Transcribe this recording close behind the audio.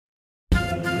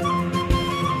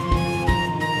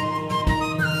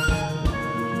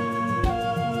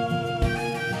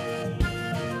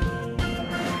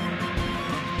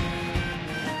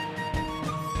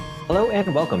Hello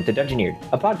and welcome to Dungeoneered,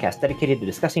 a podcast dedicated to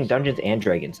discussing Dungeons and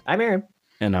Dragons. I'm Aaron.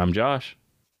 And I'm Josh.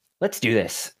 Let's do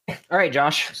this. All right,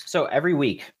 Josh. So every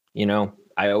week,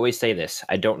 I always say this.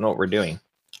 I don't know what we're doing.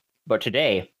 But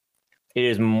today, it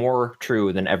is more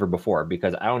true than ever before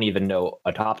because I don't even know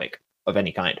a topic of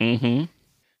any kind. Mm-hmm.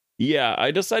 Yeah,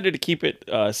 I decided to keep it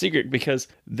secret because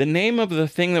the name of the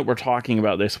thing that we're talking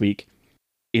about this week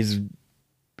is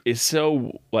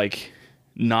so,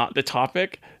 not the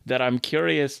topic that I'm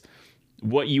curious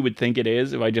what you would think it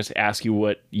is if I just ask you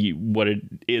what it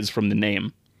is from the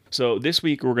name. So this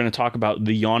week we're going to talk about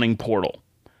the Yawning Portal.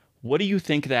 What do you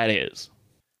think that is?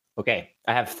 Okay,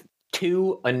 I have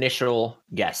two initial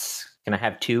guesses. Can I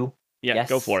have two? Yeah, guesses?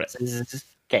 Go for it.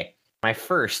 Okay, my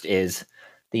first is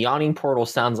the Yawning Portal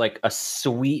sounds like a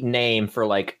sweet name for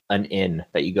an inn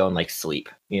that you go and sleep,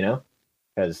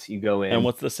 because you go in. And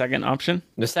what's the second option?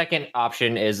 The second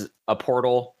option is a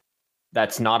portal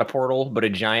that's not a portal, but a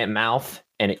giant mouth,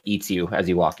 and it eats you as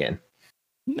you walk in.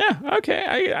 Yeah,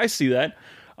 okay, I see that.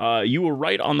 You were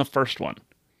right on the first one.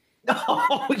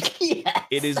 Oh, yes!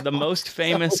 It is the most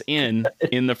famous inn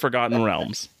in the Forgotten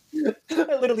Realms.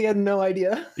 I literally had no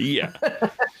idea. Yeah.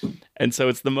 And so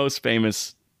it's the most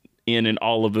famous inn in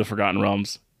all of the Forgotten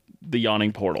Realms, the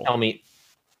Yawning Portal. Tell me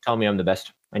I'm the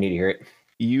best. I need to hear it.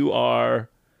 You're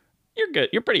good.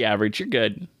 You're pretty average. You're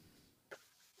good.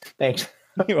 Thanks.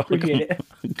 You're welcome.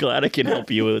 Glad I can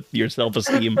help you with your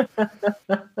self-esteem.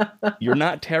 You're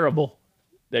not terrible.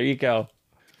 There you go.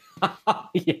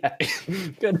 Yeah.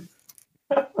 Good.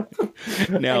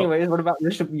 Now, anyways, what about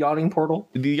this Yawning Portal?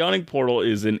 The Yawning Portal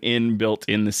is an inn built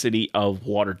in the city of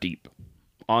Waterdeep,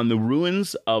 on the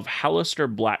ruins of Hallister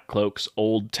Blackcloak's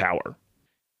old tower.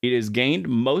 It has gained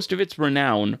most of its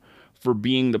renown for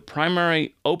being the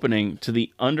primary opening to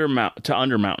the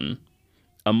Undermountain,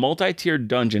 a multi-tiered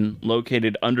dungeon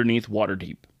located underneath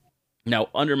Waterdeep. Now,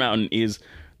 Undermountain is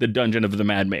the dungeon of the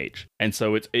Mad Mage, and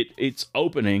so it's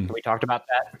opening. We talked about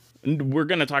that. We're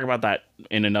going to talk about that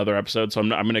in another episode, so I'm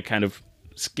going to kind of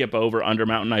skip over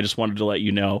Undermountain. I just wanted to let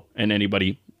you know, and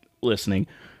anybody listening,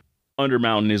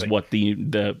 Undermountain is what the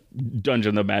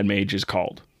dungeon of the Mad Mage is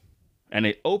called, and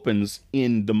it opens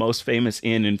in the most famous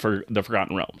inn in the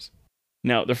Forgotten Realms.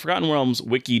 Now, the Forgotten Realms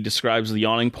wiki describes the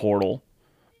Yawning Portal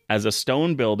as a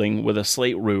stone building with a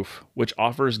slate roof, which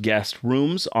offers guests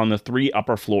rooms on the 3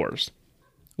 upper floors.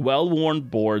 Well-worn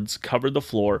boards covered the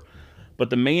floor, but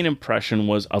the main impression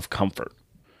was of comfort.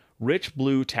 Rich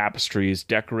blue tapestries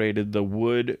decorated the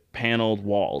wood-paneled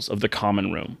walls of the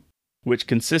common room, which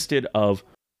consisted of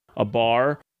a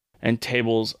bar and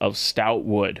tables of stout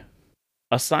wood.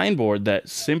 A signboard that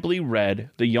simply read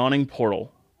 "The Yawning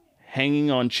Portal,"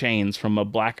 hanging on chains from a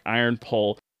black iron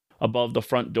pole above the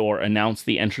front door, announced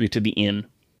the entry to the inn.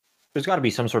 There's got to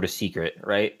be some sort of secret,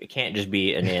 right? It can't just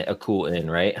be a cool inn,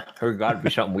 right? There's got to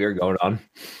be something weird going on.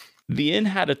 The inn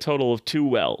had a total of 2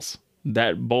 wells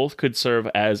that both could serve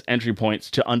as entry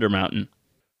points to Undermountain.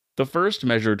 The first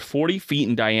measured 40 feet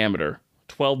in diameter,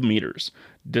 12 meters,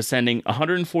 descending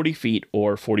 140 feet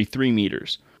or 43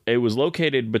 meters. It was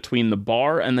located between the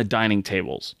bar and the dining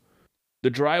tables.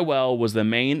 The dry well was the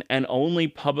main and only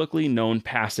publicly known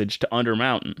passage to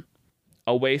Undermountain.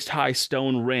 A waist-high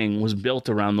stone ring was built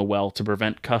around the well to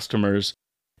prevent customers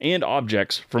and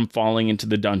objects from falling into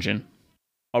the dungeon.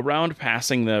 Around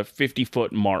passing the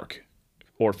 50-foot mark,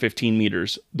 or 15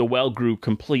 meters, the well grew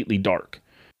completely dark,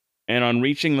 and on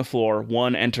reaching the floor,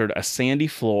 one entered a sandy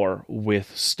floor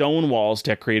with stone walls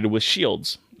decorated with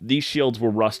shields. These shields were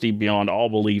rusty beyond all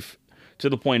belief, to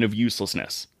the point of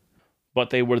uselessness, but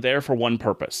they were there for one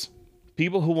purpose.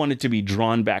 People who wanted to be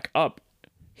drawn back up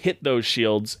hit those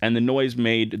shields, and the noise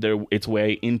made its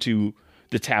way into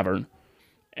the tavern,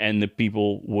 and the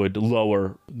people would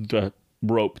lower the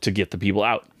rope to get the people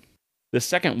out. The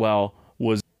second well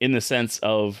was in the sense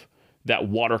of that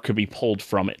water could be pulled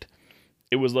from it.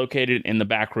 It was located in the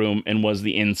back room and was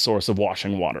the inn's source of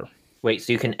washing water. Wait,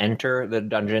 so you can enter the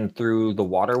dungeon through the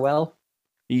water well?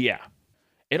 Yeah.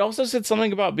 It also said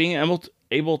something about being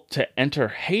able to enter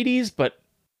Hades, but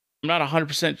I'm not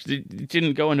 100%. It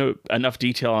didn't go into enough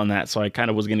detail on that, so I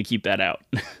kind of was going to keep that out.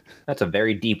 That's a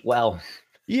very deep well.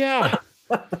 Yeah.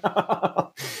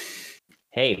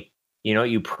 Hey, you know what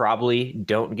you probably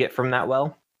don't get from that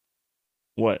well?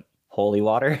 What? Holy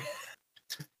water.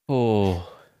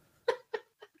 Oh.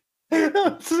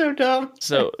 So dumb.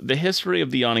 So, the history of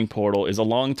the Yawning Portal is a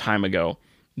long time ago.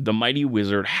 The mighty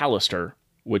wizard Hallister,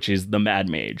 which is the Mad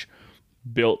Mage,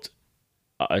 built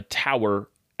a tower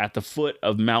at the foot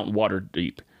of Mount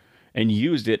Waterdeep and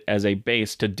used it as a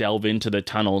base to delve into the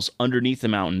tunnels underneath the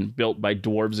mountain built by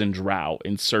dwarves and drow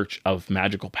in search of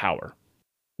magical power.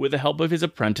 With the help of his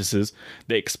apprentices,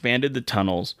 they expanded the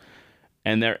tunnels,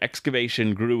 and their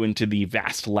excavation grew into the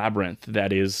vast labyrinth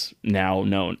that is now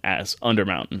known as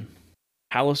Undermountain.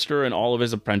 Hallister and all of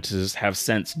his apprentices have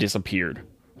since disappeared,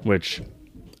 which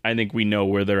I think we know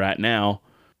where they're at now.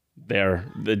 They're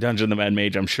the Dungeon of the Mad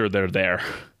Mage. I'm sure they're there.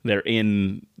 They're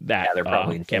in that they're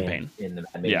probably campaign. In the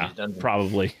Mad Mage's dungeon.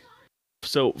 Probably.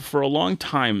 So for a long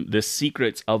time, the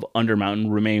secrets of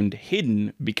Undermountain remained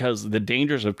hidden because the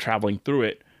dangers of traveling through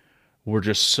it were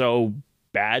just so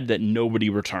bad that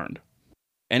nobody returned.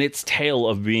 And its tale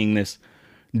of being this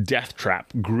death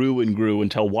trap grew and grew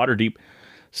until Waterdeep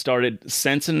started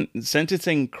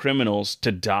sentencing criminals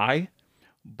to die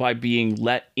by being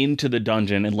let into the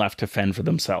dungeon and left to fend for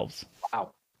themselves.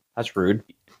 Wow, that's rude.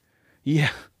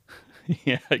 Yeah,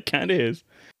 yeah, it kind of is.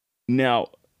 Now,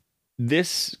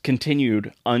 this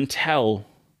continued until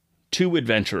two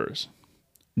adventurers,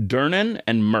 Durnan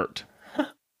and Mert.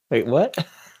 Wait, what?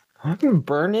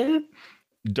 Burnin?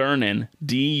 Durnan,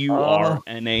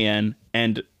 Durnan,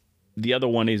 and the other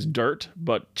one is Dirt,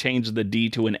 but change the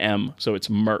D to an M, so it's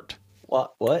Mert.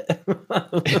 What?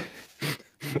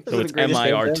 So it's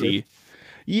Mirt.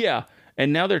 Yeah,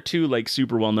 and now they're two like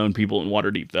super well-known people in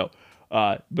Waterdeep, though.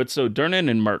 But so Durnan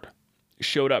and Mert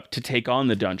showed up to take on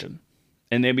the dungeon,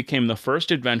 and they became the first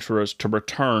adventurers to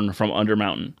return from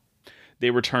Undermountain.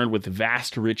 They returned with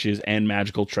vast riches and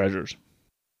magical treasures.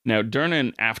 Now,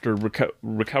 Durnan, after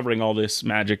recovering all this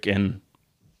magic and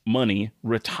money,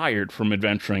 retired from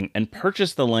adventuring and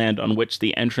purchased the land on which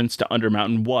the entrance to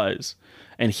Undermountain was,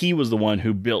 and he was the one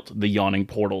who built the yawning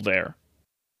portal there.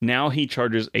 Now he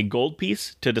charges a gold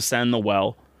piece to descend the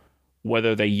well,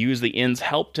 whether they use the inn's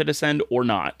help to descend or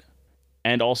not,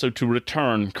 and also to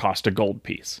return cost a gold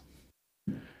piece.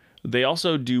 They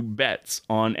also do bets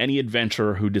on any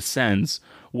adventurer who descends,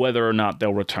 whether or not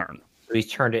they'll return. So he's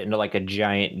turned it into like a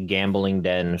giant gambling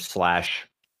den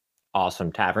 /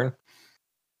 awesome tavern.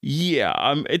 Yeah,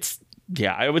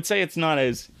 I would say it's not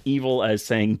as evil as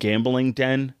saying gambling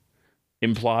den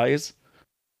implies.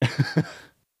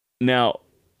 Now,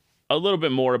 a little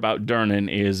bit more about Durnan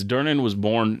is Durnan was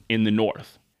born in the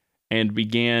north and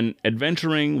began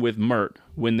adventuring with Mert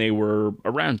when they were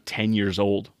around 10 years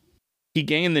old. He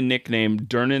gained the nickname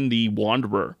Durnan the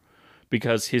Wanderer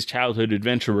because his childhood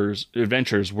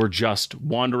adventures were just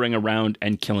wandering around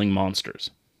and killing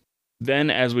monsters. Then,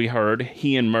 as we heard,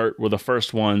 he and Mert were the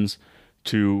first ones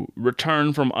to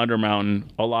return from Undermountain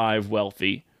alive,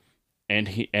 wealthy, and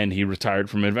he retired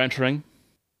from adventuring.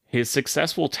 His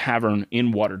successful tavern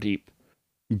in Waterdeep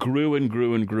grew and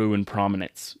grew and grew in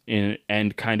prominence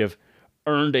and kind of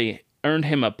earned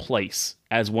him a place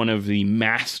as one of the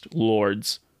masked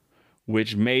lords,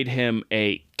 which made him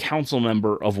a council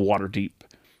member of Waterdeep.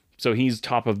 So he's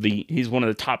one of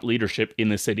the top leadership in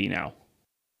the city now.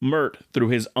 Mert, through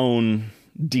his own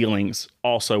dealings,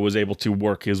 also was able to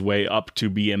work his way up to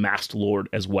be a masked lord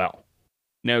as well.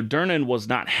 Now, Durnan was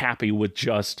not happy with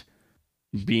just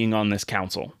being on this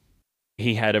council.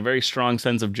 He had a very strong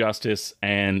sense of justice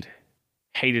and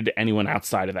hated anyone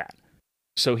outside of that.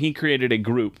 So he created a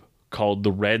group called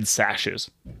the Red Sashes,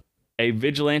 a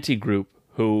vigilante group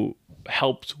who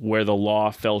helped where the law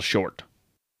fell short.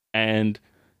 And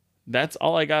that's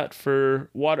all I got for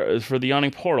the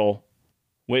Yawning Portal,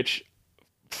 which,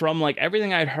 from like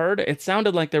everything I'd heard, it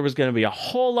sounded like there was going to be a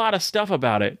whole lot of stuff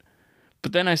about it.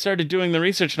 But then I started doing the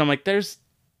research and I'm like, there's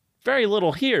very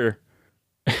little here.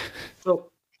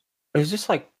 So is this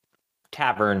like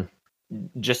tavern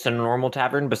just a normal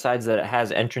tavern besides that it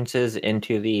has entrances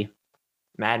into the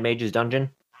Mad Mage's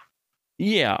dungeon?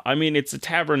 Yeah, I mean, it's a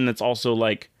tavern that's also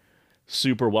like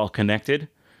super well connected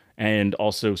and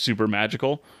also super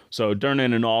magical. So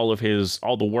Durnan and all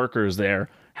the workers there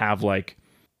have like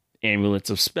amulets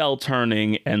of spell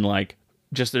turning and like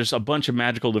just there's a bunch of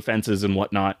magical defenses and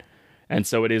whatnot. And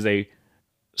so it is a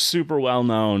super well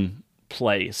known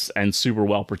place and super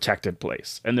well protected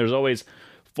place. And there's always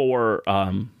 4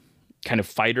 kind of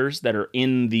fighters that are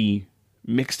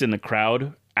mixed in the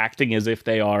crowd, acting as if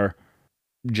they are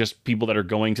just people that are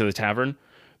going to the tavern,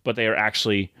 but they are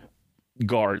actually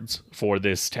guards for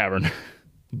this tavern,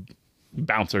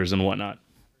 bouncers and whatnot.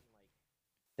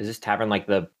 Is this tavern like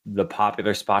the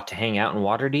popular spot to hang out in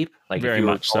Waterdeep? Like very if you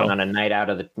were much so. On a night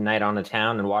on the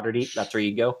town in Waterdeep, that's where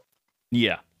you go.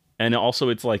 Yeah, and also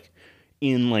it's like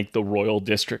in like the Royal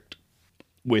District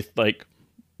with like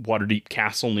Waterdeep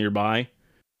Castle nearby,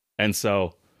 and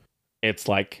so it's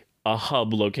like a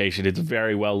hub location. It's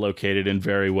very well located and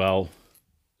very well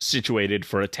situated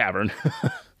for a tavern.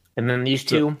 And then these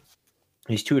two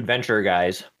adventurer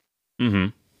guys,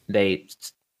 they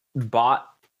bought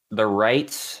the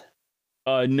rights.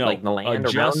 No, like the land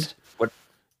around. What?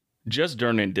 Just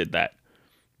Durnan did that.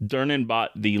 Durnan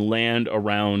bought the land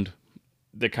around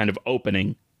the kind of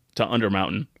opening to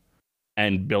Undermountain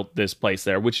and built this place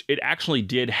there, which it actually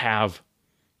did have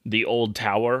the old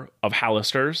tower of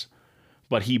Hallister's,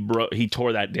 but he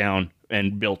tore that down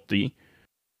and built the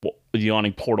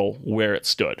Yawning Portal where it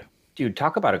stood. Dude,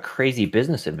 talk about a crazy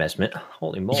business investment.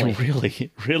 Holy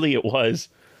moly. Really it was.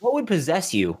 What would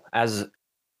possess you as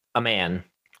a man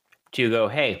to go,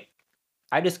 hey,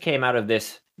 I just came out of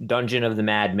this Dungeon of the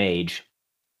Mad Mage,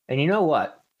 and you know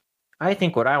what? I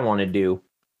think what I want to do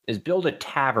is build a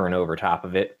tavern over top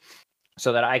of it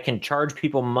so that I can charge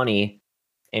people money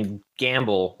and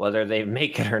gamble whether they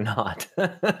make it or not.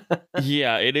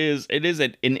 Yeah, it is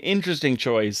an interesting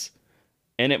choice.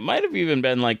 And it might have even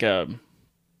been like a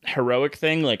heroic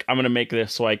thing. Like, I'm going to make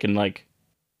this so I can, like,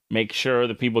 make sure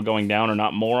the people going down are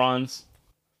not morons.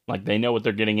 Like, they know what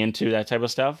they're getting into, that type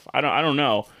of stuff. I don't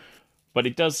know. But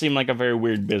it does seem like a very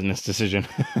weird business decision.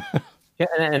 Yeah,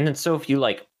 and so if you,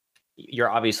 like, you're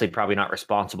obviously probably not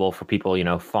responsible for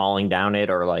people, falling down it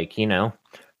or, like,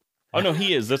 Oh no,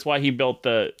 he is. That's why he built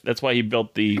the.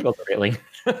 built the railing.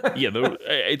 Yeah,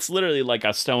 it's literally like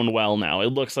a stone well now. It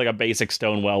looks like a basic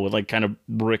stone well with like kind of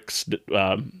bricks,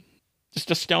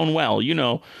 just a stone well.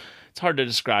 It's hard to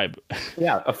describe.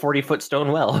 Yeah, a 40-foot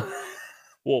stone well.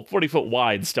 Well, 40-foot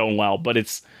wide stone well, but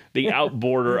it's the out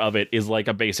border of it is like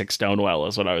a basic stone well,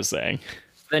 is what I was saying.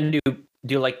 Then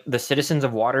do like the citizens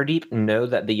of Waterdeep know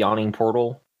that the Yawning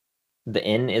Portal, the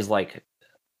inn, is like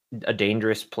a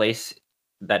dangerous place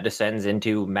that descends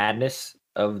into madness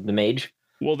of the mage?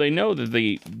 Well, they know that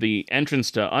the entrance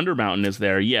to Undermountain is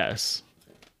there, yes.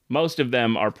 Most of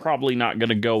them are probably not going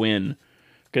to go in,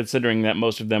 considering that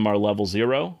most of them are level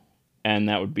 0, and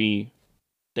that would be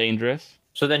dangerous.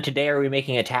 So then today, are we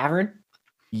making a tavern?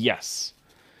 Yes.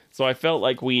 So I felt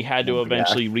like we had to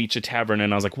eventually reach a tavern,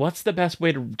 and I was like, what's the best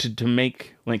way to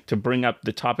make, like, to bring up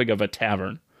the topic of a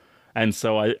tavern? And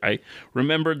so I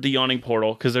remembered the Yawning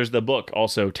Portal, because there's the book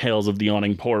also, Tales of the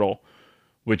Yawning Portal,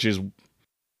 which is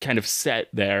kind of set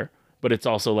there, but it's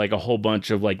also like a whole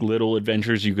bunch of like little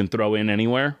adventures you can throw in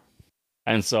anywhere.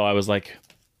 And so I was like,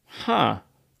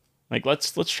 like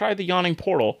let's try the Yawning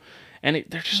Portal. And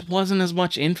there just wasn't as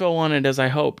much info on it as I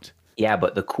hoped. Yeah,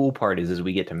 but the cool part is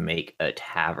we get to make a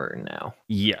tavern now.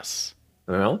 Yes.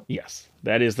 Well? Yes,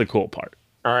 that is the cool part.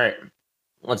 All right,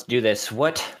 let's do this.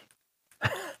 What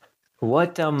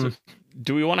So,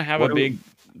 do we want to have a big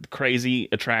crazy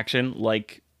attraction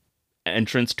like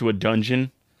entrance to a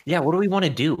dungeon? Yeah, what do we want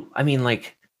to do? I mean,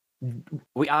 like,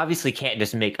 we obviously can't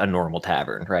just make a normal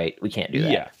tavern, right? We can't do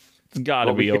that. Yeah, it's got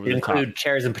to be over the top. Include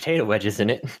chairs and potato wedges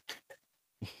in it.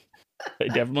 They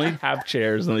definitely have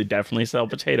chairs, and they definitely sell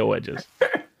potato wedges.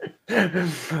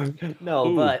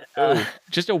 No, but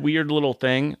just a weird little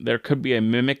thing. There could be a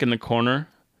mimic in the corner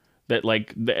that,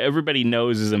 like, everybody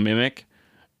knows is a mimic,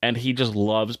 and he just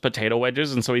loves potato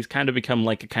wedges, and so he's kind of become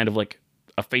like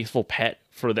a faithful pet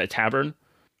for the tavern.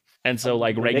 And so,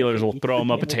 like, regulars will throw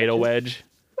him a potato wedge.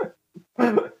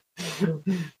 I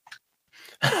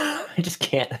just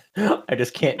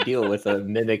can't deal with a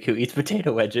mimic who eats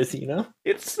potato wedges,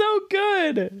 It's so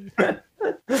good. All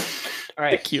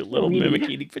right. The cute little mimic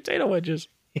eating potato wedges.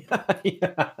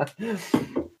 Yeah.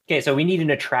 Okay, so we need an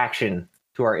attraction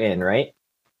to our inn, right?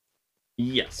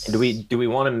 Yes. Do we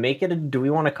want to make it do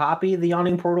we want to copy the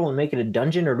Yawning Portal and make it a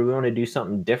dungeon, or do we want to do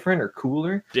something different or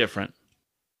cooler? Different.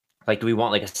 Like, do we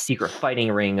want like a secret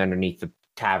fighting ring underneath the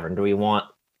tavern? Do we want,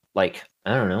 like,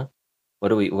 I don't know.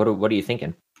 What are you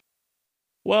thinking?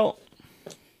 Well,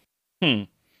 I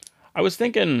was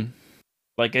thinking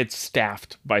like it's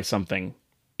staffed by something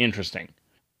interesting.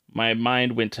 My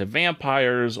mind went to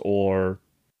vampires, or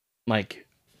like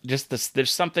just this,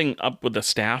 there's something up with the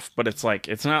staff, but it's like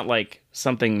it's not like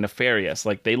something nefarious.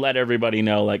 Like, they let everybody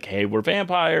know, like, hey, we're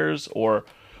vampires, or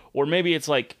maybe it's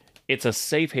like it's a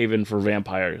safe haven for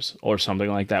vampires or something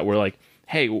like that. We're like,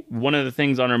 hey, one of the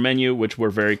things on our menu, which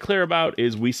we're very clear about,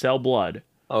 is we sell blood.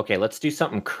 Okay, let's do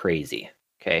something crazy.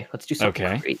 Okay, let's do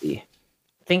something crazy.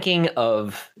 Thinking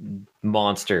of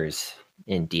monsters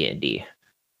in D&D,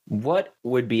 what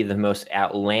would be the most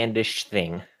outlandish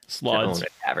thing to own a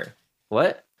tavern?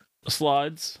 What?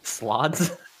 Slods.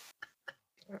 Slods?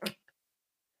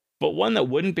 But one that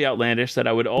wouldn't be outlandish that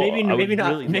I would maybe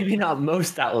not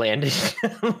most outlandish.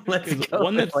 Let's go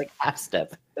one that's like half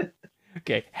step.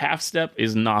 Okay, half step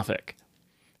is Nothic,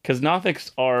 because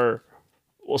Nothics are,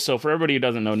 well, so for everybody who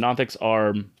doesn't know, Nothics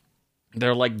are,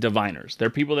 they're like diviners. They're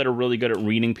people that are really good at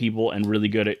reading people and really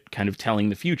good at kind of telling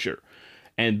the future,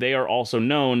 and they are also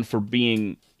known for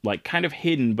being like kind of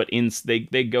hidden, but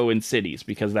they go in cities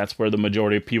because that's where the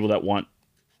majority of people that want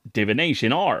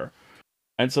divination are.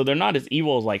 And so they're not as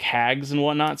evil as like hags and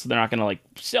whatnot. So they're not going to like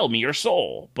sell me your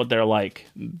soul, but they're like,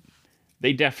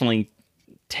 they definitely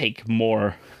take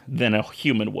more than a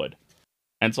human would.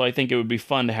 And so I think it would be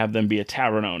fun to have them be a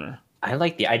tavern owner. I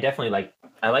like the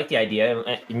idea,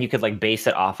 and you could like base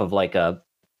it off of like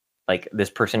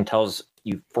this person tells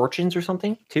you fortunes or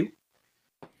something too.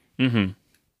 Mm-hmm.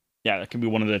 Yeah, that could be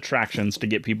one of the attractions to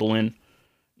get people in.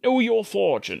 Know your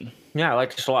fortune. Yeah, I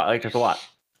like this a lot.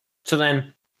 So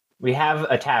then we have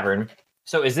a tavern.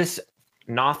 So is this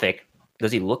Nothic?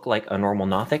 Does he look like a normal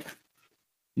Nothic?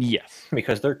 Yes.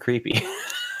 Because they're creepy.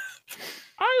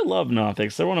 I love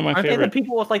Nothics. They're one of my Aren't favorite. they the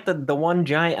people with like the one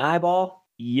giant eyeball?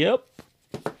 Yep.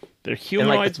 They're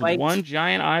humanoids with one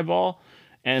giant eyeball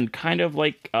and kind of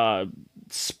like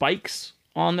spikes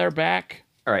on their back.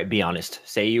 All right, be honest.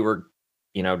 Say you were,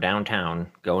 downtown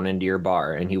going into your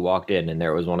bar and you walked in and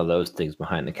there was one of those things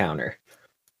behind the counter.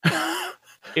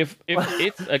 If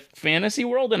it's a fantasy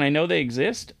world and I know they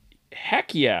exist,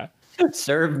 heck yeah.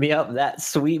 Serve me up that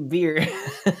sweet beer.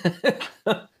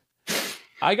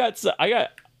 I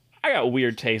got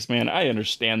weird taste, man. I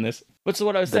understand this. But so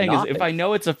what I was saying is, if I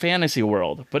know it's a fantasy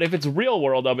world, but if it's real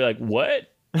world, I'll be like,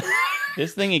 what?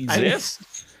 This thing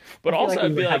exists? But also,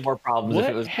 I'd be like, more problems what?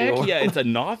 If it was Heck real. yeah, it's a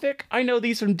Nothic? I know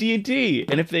these from D&D.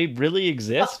 And if they really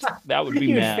exist, that would be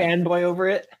You'd mad. fanboy over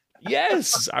it?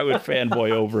 Yes, I would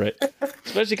fanboy over it.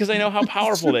 Especially because I know how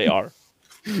powerful they are.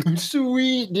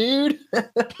 Sweet, dude.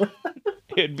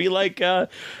 It'd be like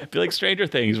Stranger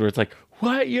Things, where it's like,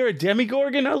 what? You're a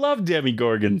Demigorgon? I love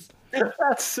Demigorgons.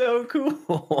 That's so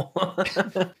cool.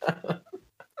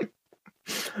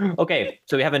 Okay,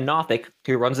 so we have a Nothic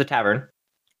who runs the tavern.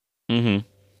 Mm-hmm.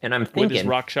 And I'm With thinking... his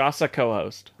Rakshasa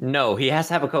co-host. No, he has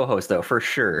to have a co-host, though, for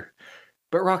sure.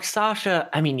 But Rakshasa,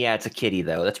 I mean, yeah, it's a kitty,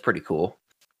 though. That's pretty cool.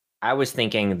 I was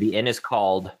thinking the inn is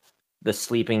called the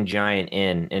Sleeping Giant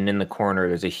Inn, and in the corner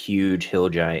there's a huge hill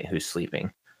giant who's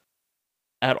sleeping.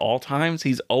 At all times?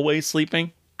 He's always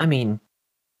sleeping? I mean,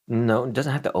 no, it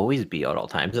doesn't have to always be at all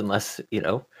times, unless,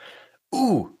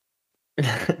 Ooh!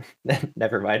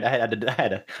 Never mind. I had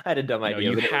a dumb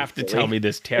idea. You have to tell me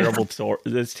this terrible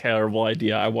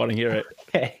idea. I want to hear it.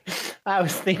 Okay. I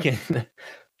was thinking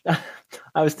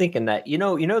that,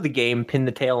 the game Pin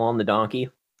the Tail on the Donkey?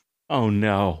 Oh,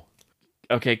 no.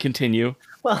 Okay, continue.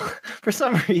 Well, for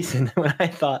some reason, when I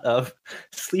thought of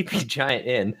Sleepy Giant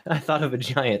Inn, I thought of a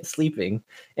giant sleeping,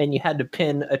 and you had to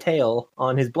pin a tail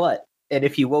on his butt. And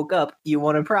if you woke up, you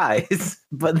won a prize.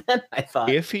 But then I thought,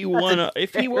 if he woke up,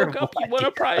 you won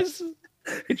a prize.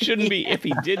 It shouldn't be if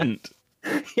he didn't.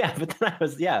 Yeah, but then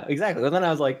exactly. But then I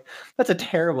was like, that's a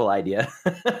terrible idea.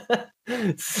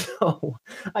 So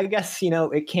I guess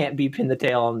it can't be Pin the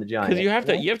Tail on the giant. Because you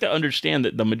have to understand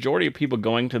that the majority of people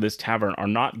going to this tavern are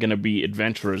not going to be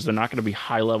adventurers. They're not going to be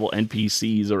high level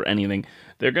NPCs or anything.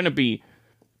 They're going to be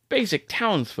basic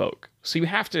townsfolk. So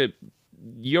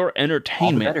your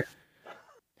entertainment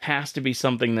has to be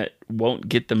something that won't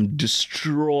get them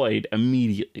destroyed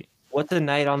immediately. What's a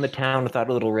night on the town without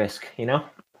a little risk,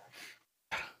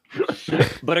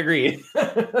 But agreed.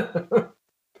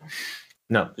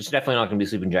 No, it's definitely not going to be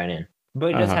Sleeping Giant Inn. But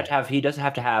he does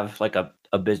have to have like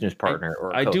a business partner.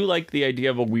 I do like the idea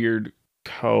of a weird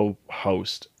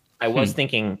co-host. I was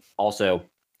thinking also,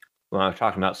 when I was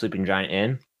talking about Sleeping Giant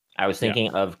Inn, I was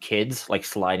thinking of kids like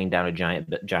sliding down a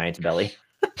giant's belly.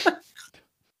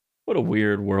 What a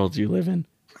weird world you live in.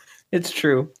 It's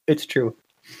true.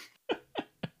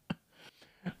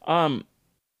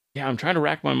 Yeah, I'm trying to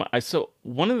rack my mind. So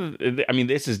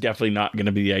this is definitely not going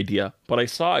to be the idea, but I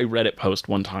saw a Reddit post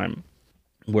one time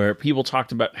where people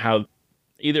talked about how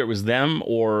either it was them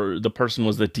or the person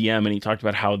was the DM, and he talked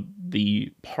about how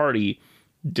the party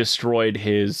destroyed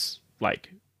his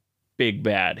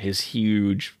his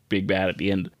huge big bad at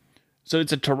the end. So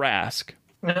it's a Tarrasque,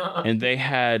 and they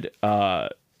had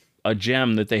a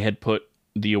gem that they had put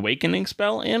the awakening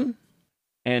spell in,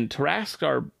 and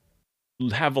Tarrasques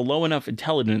have a low enough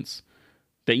intelligence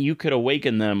that you could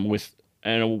awaken them with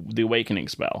the awakening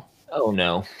spell. Oh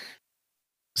no.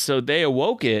 So they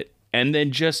awoke it and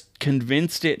then just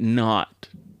convinced it not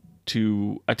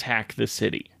to attack the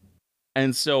city.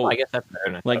 And so I guess that's fair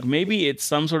enough. Like maybe it's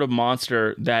some sort of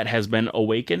monster that has been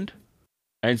awakened.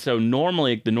 And so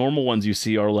normally the normal ones you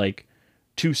see are like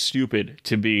too stupid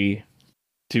to be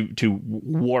to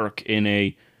work in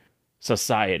a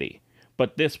society.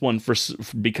 But this one,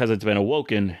 because it's been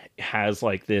awoken, has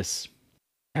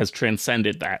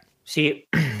transcended that. See,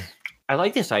 I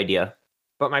like this idea,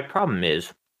 but my problem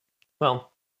is,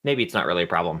 well, maybe it's not really a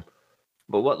problem.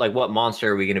 But what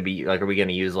monster are we going to be? Like, are we going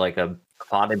to use like a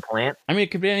potted plant? I mean, it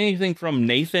could be anything from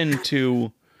Nathan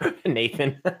to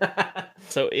Nathan.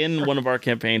 So in one of our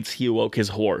campaigns, he awoke his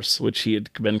horse, which he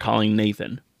had been calling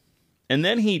Nathan. And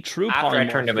then he true After I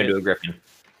turned him into a griffin.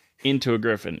 Into a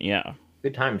griffin, yeah.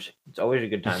 Good times. It's always a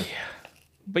good time.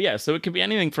 But yeah, so it could be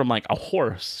anything from like a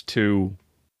horse to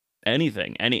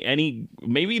anything.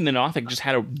 Maybe the Nothic just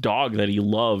had a dog that he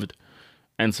loved,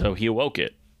 and so he awoke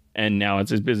it, and now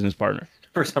it's his business partner.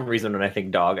 For some reason, when I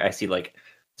think dog, I see like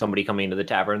somebody coming into the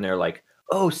tavern, they're like,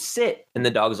 "Oh, sit," and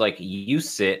the dog's like, "You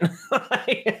sit."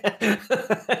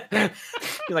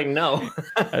 He's like, "No."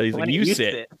 He's like, "You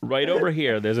sit right over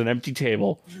here. There's an empty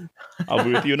table. I'll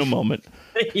be with you in a moment."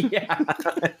 Yeah,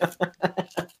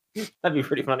 that'd be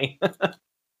pretty funny.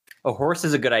 A horse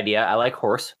is a good idea. I like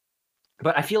horse,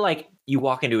 but I feel like you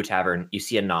walk into a tavern, you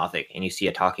see a Nothic, and you see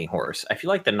a talking horse. I feel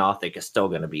like the Nothic is still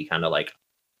going to be kind of like,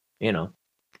 you know.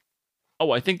 Oh,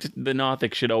 I think the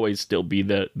Nothic should always still be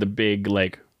the big,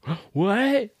 like,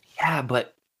 what? Yeah,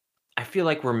 but I feel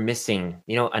like we're missing,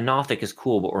 you know, a Nothic is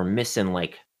cool, but we're missing,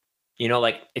 like, you know,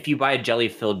 like if you buy a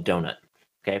jelly-filled donut,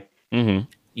 okay? Mm-hmm.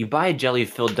 You buy a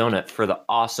jelly-filled donut for the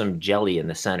awesome jelly in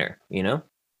the center, you know?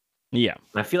 Yeah.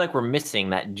 I feel like we're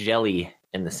missing that jelly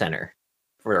in the center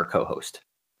for our co-host.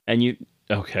 And you,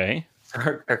 okay.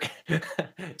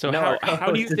 So no,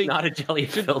 how do you think not a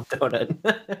jelly-filled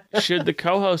donut? Should the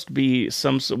co-host be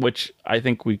which I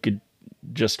think we could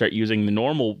just start using the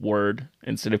normal word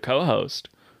instead of co-host,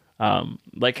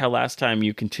 like how last time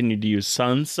you continued to use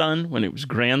son when it was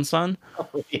grandson.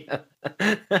 Oh, yeah.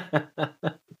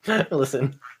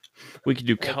 Listen, we could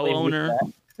do co-owner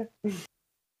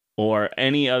or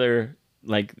any other,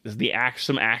 like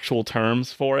some actual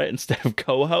terms for it instead of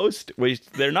co-host, which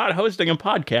they're not hosting a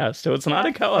podcast, so it's not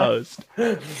a co-host.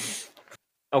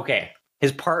 Okay,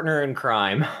 his partner in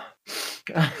crime.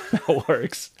 That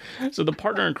works. So the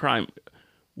partner in crime,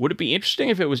 would it be interesting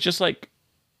if it was just like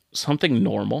something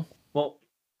normal? Well,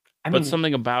 but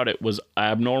something about it was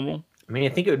abnormal? I mean, I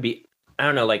think it would be, I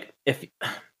don't know, like if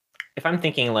I'm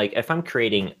thinking like if I'm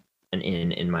creating an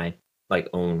inn in my like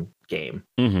own game,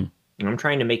 mm-hmm. and I'm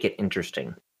trying to make it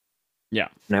interesting. Yeah.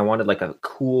 And I wanted like a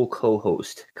cool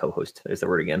co-host is the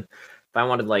word again. If I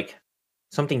wanted like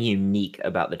something unique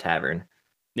about the tavern.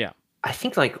 Yeah. I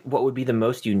think like what would be the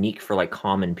most unique for like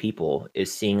common people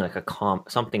is seeing like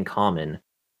something common,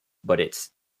 but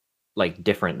it's like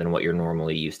different than what you're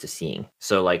normally used to seeing.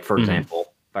 So like, for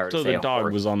example, if I were to say the dog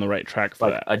horse, was on the right track for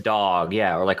like that. A dog,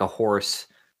 yeah, or like a horse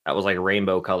that was like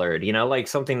rainbow colored, you know, like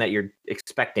something that you're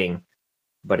expecting,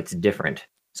 but it's different.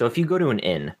 So if you go to an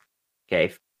inn,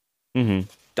 okay,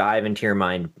 dive into your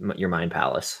mind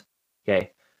palace,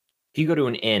 okay. If you go to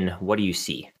an inn, what do you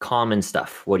see? Common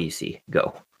stuff. What do you see?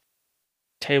 Go.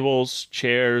 Tables,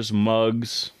 chairs,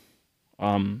 mugs,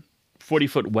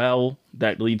 40-foot well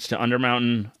that leads to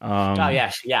Undermountain. Oh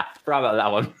yeah, forgot about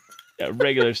that one.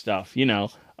 Regular stuff, you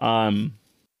know.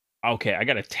 Okay, I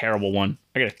got a terrible one.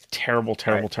 I got a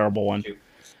terrible one.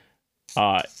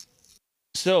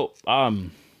 So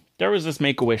there was this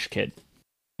Make-A-Wish kid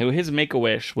who his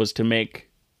Make-A-Wish was to make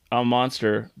a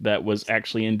monster that was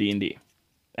actually in D&D.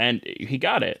 And he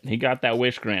got it. He got that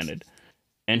wish granted.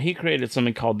 And he created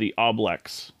something called the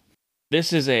Oblex.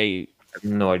 This is I have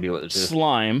no idea what this is.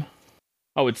 Slime.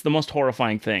 Oh, it's the most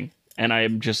horrifying thing. And I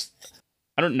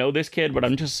don't know this kid, but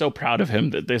I'm just so proud of him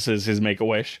that this is his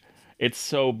Make-A-Wish. It's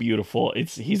so beautiful.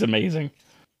 He's amazing.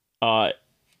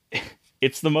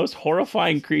 It's the most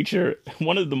horrifying creature,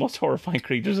 one of the most horrifying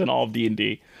creatures in all of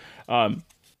D&D.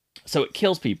 So it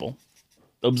kills people,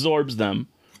 absorbs them,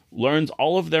 learns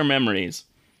all of their memories,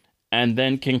 and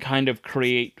then can kind of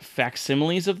create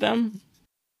facsimiles of them.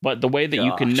 But the way that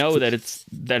you can know that it's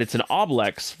an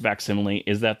Oblex facsimile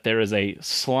is that there is a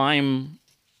slime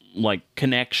like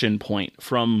connection point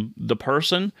from the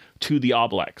person to the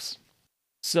Oblex.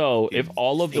 So if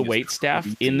all of the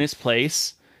waitstaff in this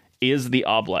place is the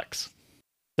Oblex.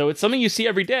 So it's something you see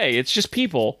every day. It's just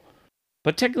people,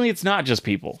 but technically it's not just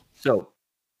people. So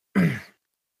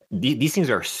these things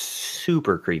are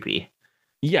super creepy.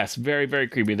 Yes, very, very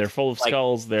creepy. They're full of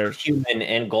skulls. They're human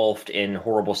engulfed in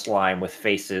horrible slime with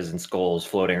faces and skulls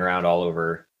floating around all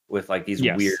over with like these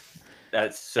weird.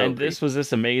 That's so. And this was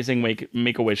this amazing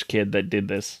Make-A-Wish kid that did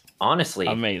this. Honestly,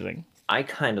 amazing. I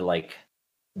kind of like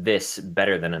this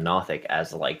better than a Nothic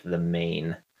as like the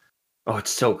main. Oh, it's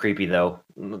so creepy though.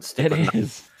 It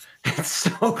is. It's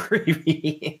so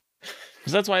creepy.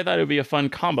 Because that's why I thought it would be a fun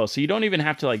combo. So you don't even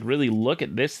have to like really look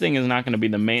at this thing is not going to be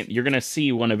the main. You're going to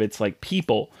see one of its like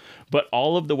people, but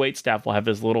all of the waitstaff will have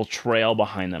this little trail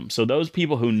behind them. So those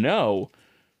people who know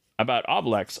about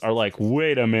Oblex are like,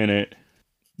 wait a minute.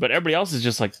 But everybody else is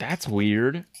just like, that's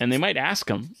weird. And they might ask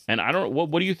them. And I don't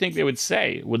what do you think they would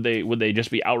say? Would they just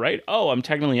be outright, oh, I'm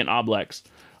technically an Oblex?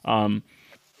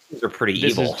 These are pretty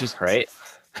This is evil, just right?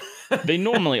 they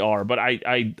normally are, but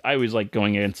I always like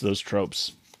going against those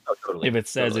tropes. Oh, totally. If it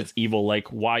says Totally. it's evil, like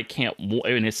why can't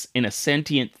in a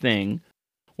sentient thing,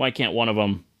 why can't one of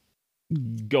them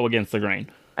go against the grain?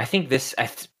 I think this.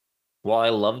 While I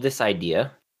love this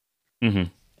idea, Mm-hmm.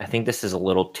 I think this is a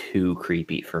little too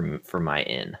creepy for my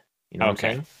in. You know what I'm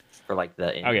Okay. saying? For like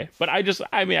the in. Okay, but I just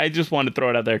wanted to throw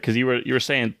it out there because you were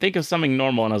saying think of something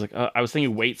normal, and I was like, I was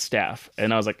thinking wait staff,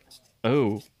 and I was like,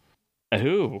 oh,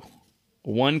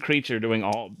 one creature being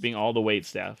all the wait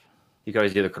staff. You could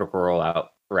always do the critical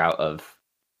route of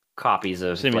copies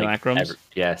of Simulacrums?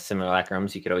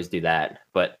 Simulacrums. You could always do that.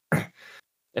 But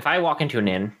if I walk into an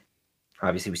inn,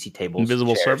 obviously we see tables,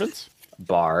 Invisible chairs, servants?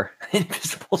 bar,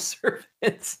 invisible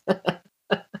servants.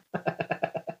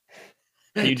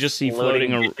 You just see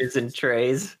floating dishes and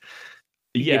trays.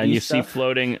 Yeah, and you see stuff.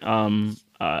 floating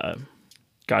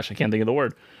gosh, I can't think of the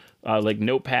word. Like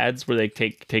notepads where they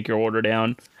take your order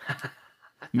down.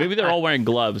 Maybe they're all wearing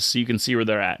gloves so you can see where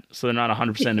they're at. So they're not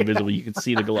 100% invisible. You can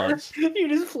see the gloves. You're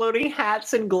just floating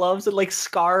hats and gloves and like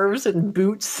scarves and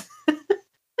boots.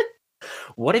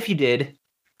 What if you did,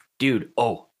 dude?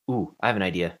 I have an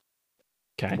idea.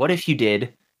 Okay. What if you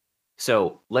did?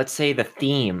 So let's say the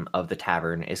theme of the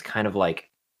tavern is kind of like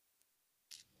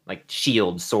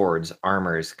shields, swords,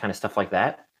 armors, kind of stuff like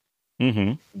that.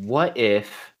 Mm-hmm. What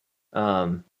if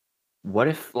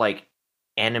like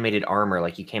animated armor,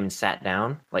 like you came and sat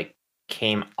down, like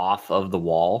came off of the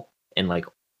wall and like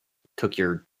took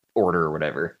your order or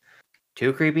whatever?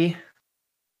 Too creepy?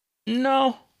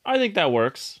 No, I think that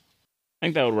works. I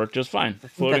think that would work just fine.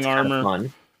 Floating armor.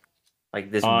 Fun. Like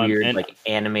this weird, and like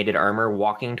animated armor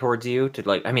walking towards you to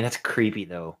like. I mean, that's creepy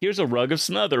though. Here's a rug of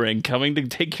smothering coming to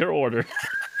take your order.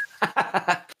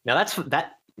 Now that's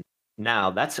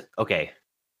okay.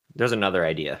 There's another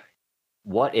idea.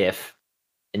 What if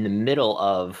in the middle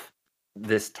of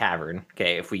this tavern,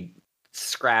 okay, if we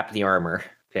scrap the armor,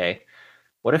 okay,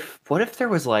 what if there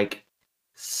was like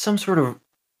some sort of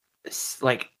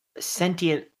like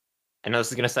sentient, I know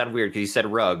this is gonna sound weird because you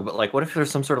said rug, but like what if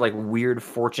there's some sort of like weird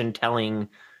fortune telling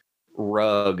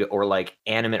rug or like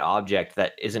animate object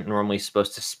that isn't normally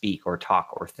supposed to speak or talk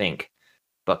or think,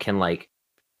 but can like,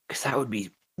 because that would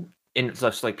be, and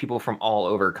such like people from all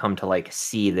over come to like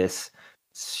see this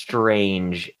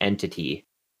strange entity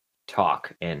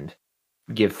talk and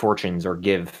give fortunes or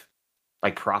give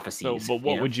like prophecies. So, but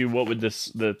what would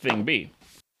the thing be?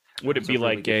 Would it be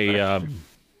like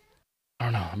I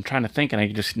don't know. I'm trying to think,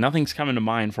 and nothing's coming to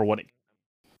mind for what it.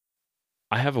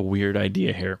 I have a weird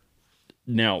idea here.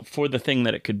 Now, for the thing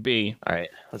that it could be. All right,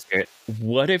 let's hear it.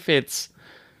 What if it's,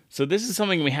 so this is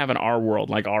something we have in our world,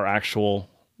 like our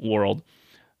actual world.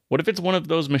 What if it's one of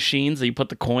those machines that you put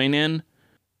the coin in,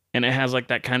 and it has like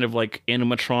that kind of like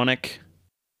animatronic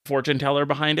fortune teller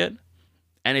behind it?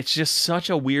 And it's just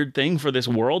such a weird thing for this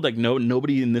world. Like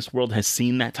nobody in this world has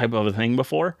seen that type of a thing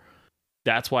before.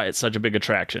 That's why it's such a big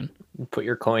attraction. Put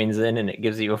your coins in and it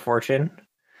gives you a fortune.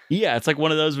 Yeah, it's like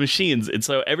one of those machines. And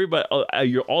so everybody,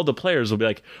 all the players will be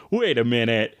like, wait a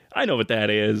minute, I know what that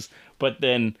is. But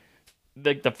then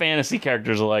the fantasy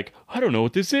characters are like, I don't know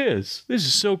what this is. This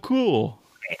is so cool.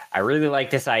 I really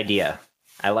like this idea.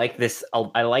 I like this.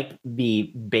 I like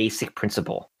the basic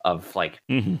principle of like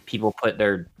people put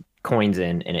their coins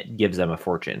in and it gives them a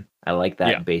fortune. I like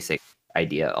that basic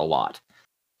idea a lot.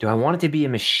 Do I want it to be a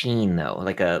machine though?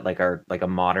 Like a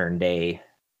modern day.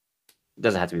 It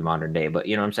doesn't have to be modern day, but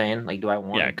you know what I'm saying? Like, do I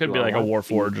want? Yeah, it could be like a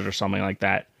Warforged or something like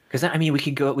that. Because I mean, we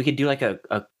could do like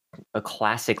a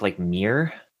classic like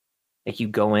mirror. Like you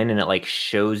go in and it like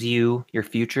shows you your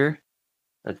future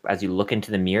as you look into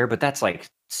the mirror, but that's like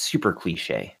super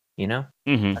cliche, you know?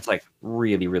 Mm-hmm. That's like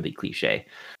really, really cliche.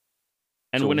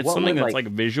 And so when it's something that's like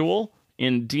visual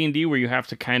in D&D where you have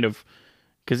to kind of,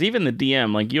 because even the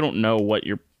DM, like you don't know what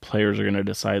your players are going to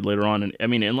decide later on. And I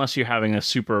mean, unless you're having a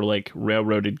super like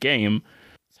railroaded game,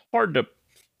 it's hard to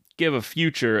give a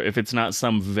future if it's not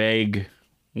some vague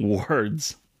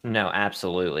words. No,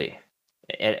 absolutely.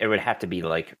 It would have to be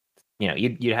like, you know,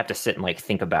 you'd have to sit and like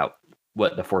think about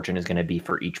what the fortune is going to be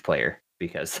for each player,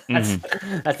 because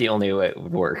that's the only way it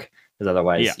would work. Because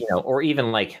otherwise, you know, or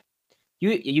even like you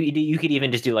could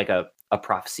even just do like a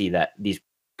prophecy that these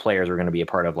players are going to be a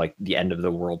part of, like the end of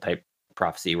the world type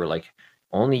prophecy, where like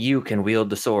only you can wield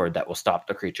the sword that will stop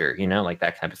the creature, you know, like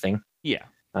that type of thing. Yeah.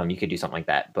 You could do something like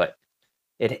that, but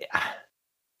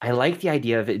I like the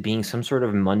idea of it being some sort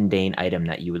of mundane item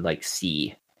that you would like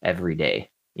see every day,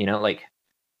 you know, like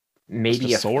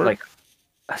maybe a sword, like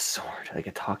a sword, like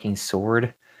a talking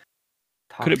sword.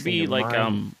 Could it be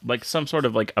like some sort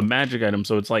of like a magic item?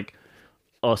 So it's like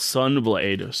a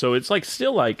Sunblade. So it's like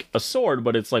still like a sword,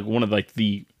 but it's like one of like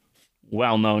the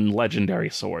well-known legendary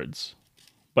swords.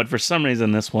 But for some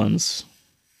reason, this one's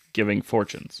giving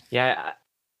fortunes. Yeah,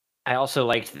 I also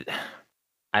liked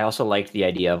the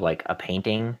idea of like a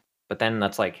painting, but then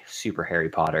that's like super Harry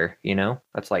Potter, you know?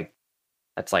 That's like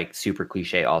super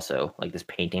cliche also. Like this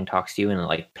painting talks to you and it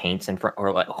like paints in front,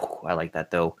 or like, oh, I like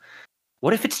that though.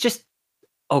 What if it's just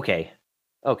okay,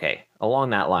 along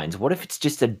that lines, what if it's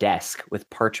just a desk with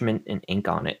parchment and ink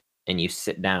on it and you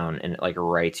sit down and it like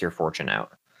writes your fortune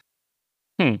out?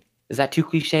 Is that too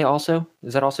cliche also?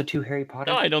 Is that also too Harry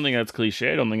Potter? No, I don't think that's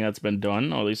cliche. I don't think that's been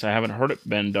done, or at least I haven't heard it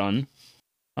been done.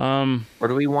 Or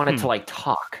do we want it to like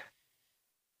talk?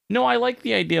 No, I like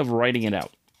the idea of writing it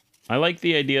out. I like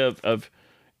the idea of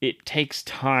it takes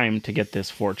time to get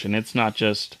this fortune. It's not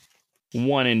just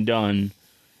one and done.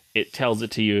 It tells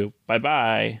it to you,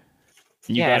 bye-bye.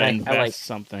 You gotta invest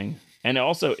something. And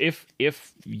also, if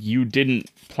you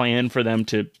didn't plan for them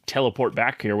to teleport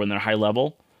back here when they're high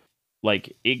level,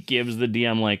 like, it gives the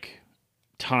DM, like,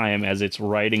 time as it's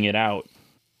writing it out,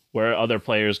 where other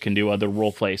players can do other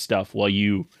roleplay stuff while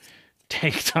you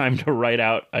take time to write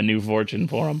out a new fortune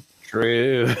for them.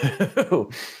 True.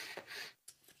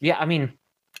 Yeah, I mean,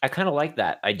 I kind of like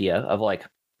that idea of, like,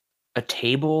 a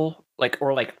table, like,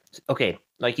 or, like, okay,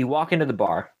 like, you walk into the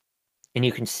bar, and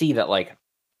you can see that, like,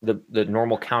 the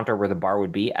normal counter where the bar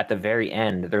would be, at the very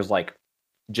end, there's, like,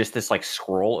 just this, like,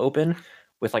 scroll open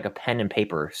with, like, a pen and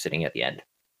paper sitting at the end.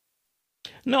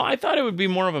 No, I thought it would be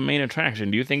more of a main attraction.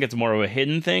 Do you think it's more of a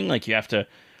hidden thing? Like, you have to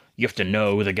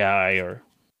know the guy or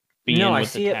be in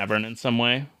with the tavern in some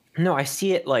way? No, I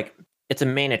see it like it's a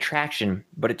main attraction,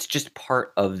 but it's just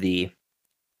part of the,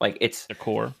 like, it's the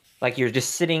core. Like, you're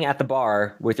just sitting at the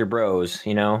bar with your bros,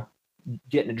 you know,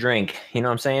 getting a drink, you know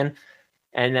what I'm saying?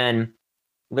 And then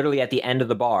literally at the end of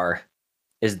the bar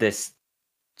is this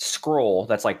scroll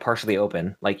that's like partially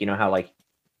open, like, you know how like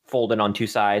folded on two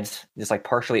sides, just like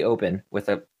partially open with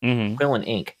a quill and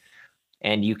ink.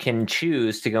 And you can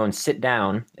choose to go and sit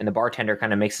down, and the bartender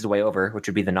kind of makes his way over, which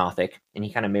would be the Nothic, and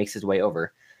he kind of makes his way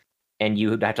over. And you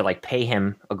would have to like pay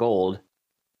him a gold,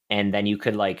 and then you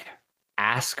could like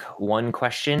ask one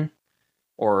question,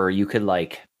 or you could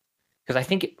like, because I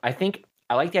think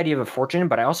I like the idea of a fortune,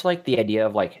 but I also like the idea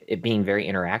of like it being very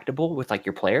interactable with like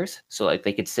your players, so like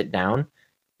they could sit down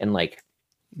and like.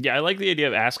 Yeah, I like the idea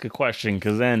of ask a question,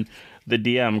 because then the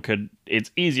DM could,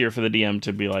 it's easier for the DM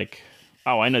to be like,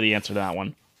 oh, I know the answer to that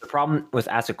one. The problem with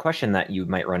ask a question that you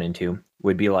might run into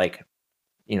would be like,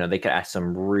 you know, they could ask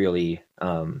some really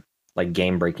like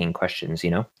game breaking questions,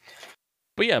 you know?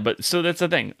 But yeah, so that's the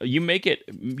thing. You make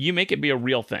it be a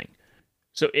real thing.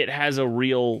 So it has a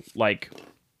real, like,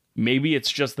 maybe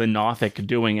it's just the Nothic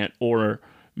doing it, or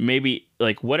maybe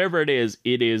like whatever it is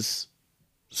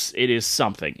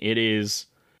something.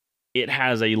 It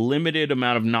has a limited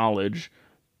amount of knowledge.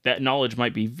 That knowledge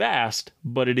might be vast,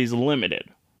 but it is limited.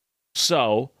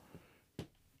 So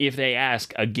if they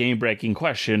ask a game-breaking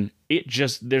question,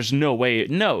 there's no way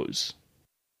it knows.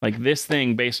 Like, this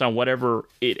thing, based on whatever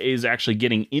it is actually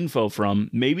getting info from,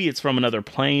 maybe it's from another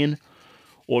plane,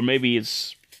 or maybe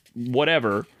it's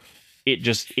whatever,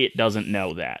 it doesn't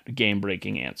know that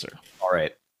game-breaking answer. All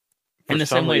right. In the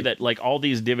same way that, like, all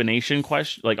these divination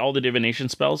like all the divination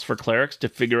spells for clerics to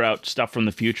figure out stuff from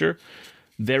the future,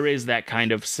 there is that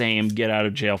kind of same get out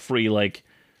of jail free, like,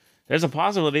 there's a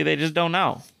possibility they just don't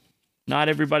know. Not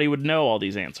everybody would know all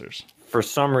these answers. For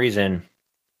some reason,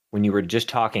 when you were just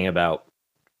talking, I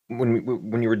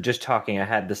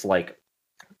had this, like,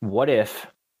 what if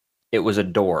it was a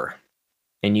door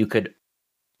and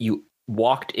you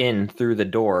walked in through the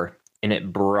door and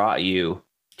it brought you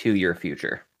to your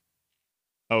future?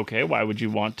 Okay, why would you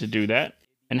want to do that?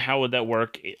 And how would that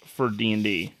work for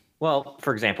D&D? Well,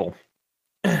 for example,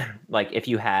 like if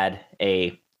you had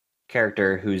a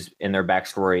character who's in their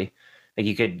backstory, like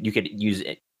you could use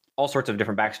all sorts of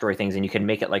different backstory things, and you can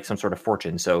make it like some sort of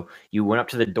fortune. So you went up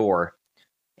to the door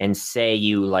and say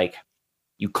you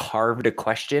carved a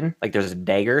question, like there's a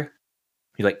dagger,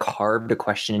 you like carved a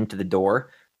question into the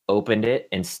door, opened it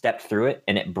and stepped through it,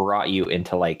 and it brought you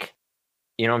into, like,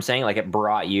 you know what I'm saying? Like it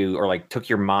brought you, or like took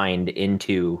your mind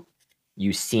into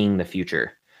you seeing the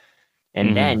future.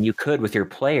 And then you could, with your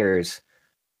players,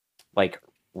 like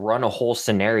run a whole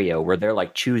scenario where they're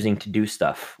like choosing to do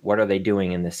stuff. What are they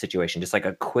doing in this situation? Just like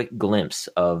a quick glimpse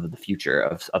of the future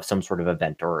of some sort of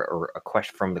event, or a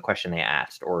question from the question they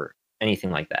asked, or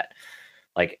anything like that.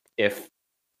 Like if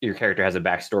your character has a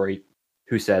backstory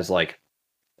who says like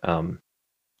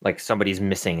somebody's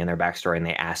missing in their backstory and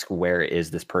they ask, where is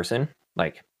this person?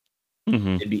 Like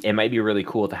it might be really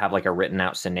cool to have like a written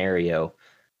out scenario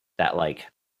that like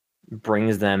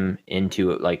brings them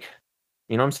into like,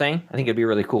 you know what I'm saying? I think it'd be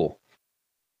really cool.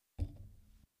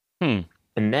 And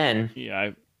then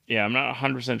Yeah, I'm not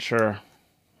 100% sure.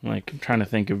 Like, I'm trying to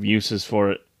think of uses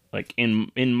for it, like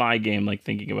in my game, like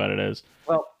thinking about it as.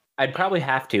 well, I'd probably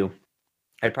have to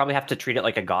treat it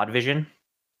like a God Vision.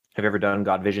 Have you ever done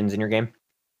God Visions in your game?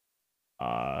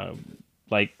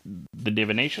 Like the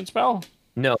divination spell?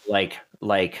 No, like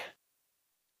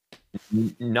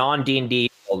non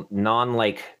D&D, non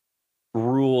like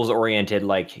rules oriented,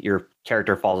 like your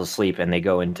character falls asleep and they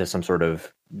go into some sort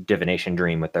of divination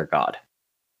dream with their god,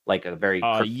 like a very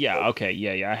Yeah, okay,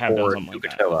 yeah, I have done or something like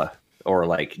that. Ukatoa, or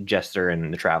like Jester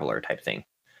and the Traveler type thing.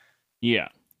 Yeah,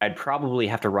 I'd probably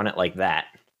have to run it like that,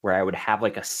 where I would have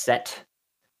like a set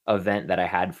event that I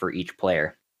had for each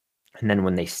player, and then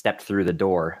when they stepped through the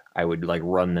door, I would like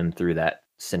run them through that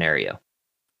scenario.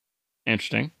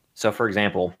 interesting. So, for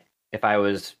example, if I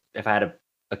had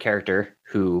a character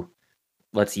who,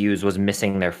 let's use, was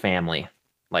missing their family,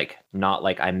 like not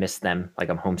like I miss them, like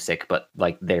I'm homesick, but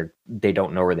like they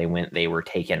don't know where they went, they were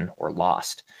taken or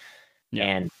lost. Yeah.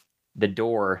 And the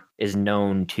door is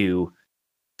known to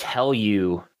tell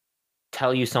you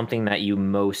something that you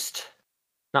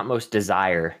not most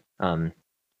desire,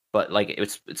 but like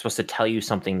it's supposed to tell you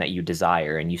something that you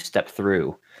desire, and you step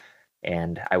through.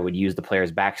 And I would use the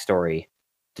player's backstory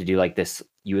to do like this.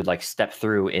 You would like step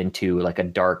through into like a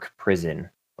dark prison,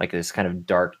 like this kind of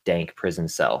dark, dank prison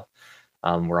cell,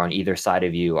 where on either side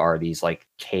of you are these like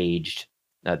caged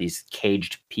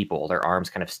people, their arms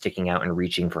kind of sticking out and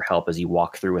reaching for help as you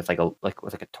walk through with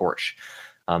with a torch.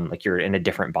 Like you're in a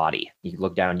different body. You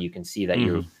look down, you can see that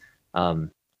you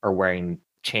are wearing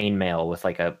chainmail with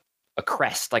like a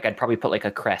crest. Like I'd probably put like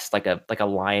a crest, like a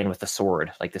lion with a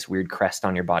sword, like this weird crest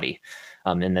on your body.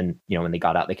 And then, when they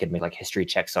got out, they could make like history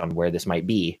checks on where this might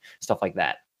be, stuff like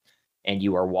that. And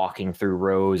you are walking through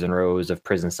rows and rows of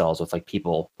prison cells with like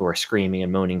people who are screaming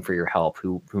and moaning for your help,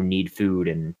 who need food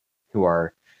and who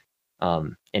are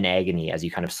in agony as you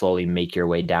kind of slowly make your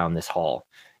way down this hall.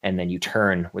 And then you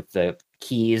turn with the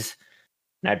keys,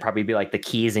 and I'd probably be like the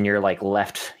keys in your like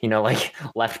left, like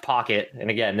left pocket.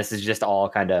 And again, this is just all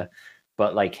kind of,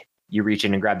 but like you reach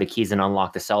in and grab the keys and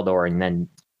unlock the cell door, and then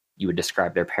you would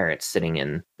describe their parents sitting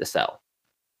in the cell.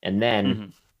 And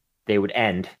then they would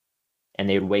end, and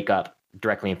they would wake up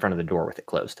directly in front of the door with it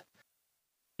closed.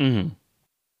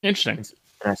 Interesting.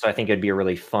 And so I think it'd be a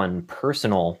really fun,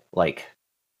 personal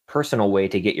way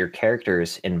to get your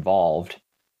characters involved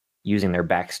using their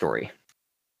backstory.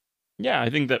 Yeah, I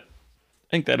think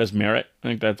that has merit. I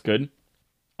think that's good.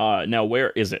 Now,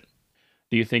 where is it?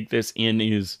 Do you think this inn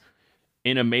is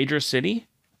in a major city?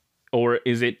 Or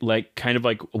is it like kind of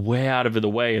like way out of the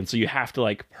way, and so you have to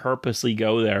like purposely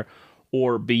go there,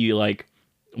 or be like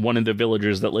one of the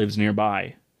villagers that lives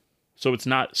nearby? So it's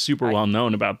not super well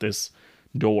known about this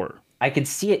door. I could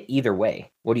see it either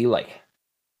way. What do you like?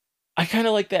 I kind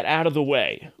of like that out of the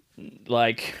way.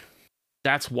 Like,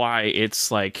 that's why it's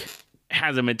like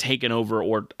hasn't been taken over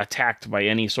or attacked by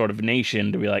any sort of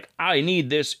nation to be like, I need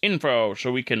this info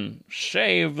so we can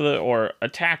save or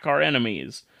attack our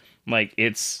enemies. Like,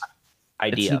 it's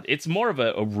more of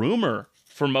a rumor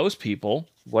for most people.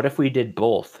 What if we did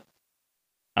both?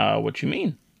 What you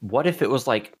mean? What if it was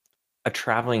like a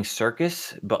traveling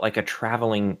circus, but like a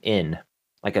traveling inn,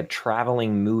 like a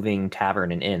traveling moving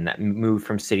tavern and inn that moved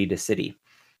from city to city?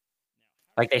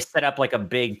 Like they set up like a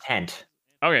big tent.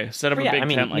 Okay, set up a big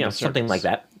tent like a circus. Something like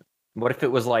that. What if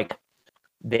it was like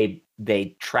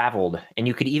they traveled, and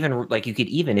you could even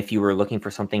if you were looking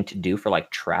for something to do for like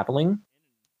traveling,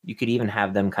 you could even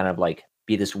have them kind of like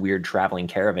be this weird traveling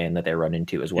caravan that they run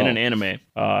into as well. In an anime,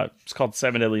 it's called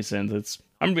Seven Deadly Sins.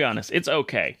 I'm gonna be honest, it's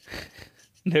okay.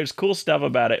 There's cool stuff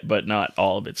about it, but not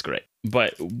all of it's great.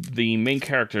 But the main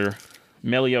character,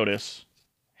 Meliodas,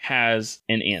 has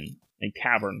an inn, a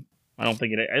tavern. I don't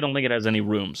think it has any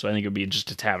rooms, so I think it would be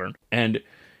just a tavern. And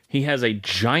he has a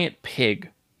giant pig,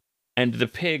 and the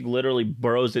pig literally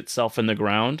burrows itself in the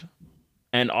ground,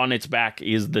 and on its back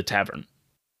is the tavern.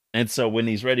 And so when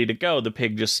he's ready to go, the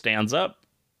pig just stands up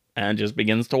and just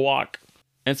begins to walk.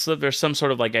 And so there's some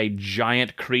sort of like a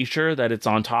giant creature that it's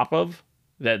on top of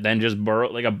that then just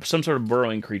some sort of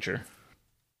burrowing creature.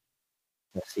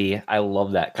 See, I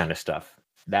love that kind of stuff.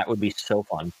 That would be so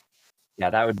fun.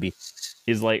 Yeah, that would be.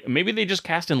 Is like maybe they just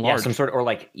cast in large. Yeah, some sort of, or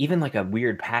like even like a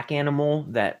weird pack animal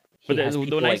that. But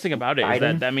the nice thing about it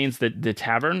is that means that the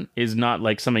tavern is not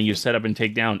like something you set up and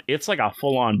take down. It's like a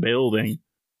full-on building.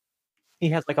 He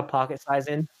has like a pocket size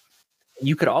inn.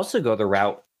 You could also go the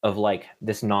route of like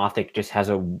this Nothic just has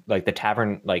the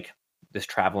tavern, like this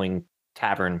traveling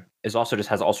tavern is also just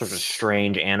has all sorts of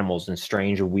strange animals and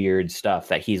strange weird stuff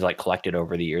that he's like collected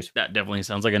over the years. That definitely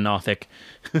sounds like a Nothic.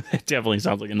 It definitely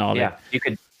sounds like a Nothic. Yeah, you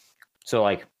could. So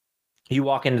like, you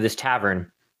walk into this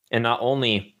tavern, and not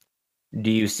only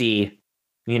do you see,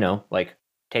 like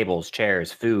tables,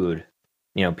 chairs, food,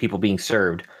 people being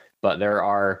served, but there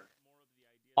are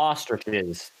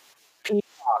ostriches,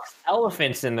 peacocks,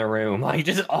 elephants in the room, like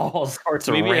just all sorts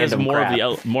of Maybe it has random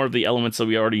crap. more of the elements that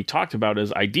we already talked about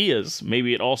as ideas.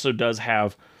 Maybe it also does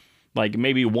have like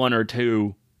maybe one or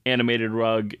two animated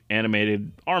rug,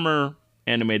 animated armor,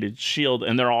 animated shield,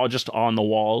 and they're all just on the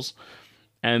walls.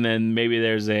 And then maybe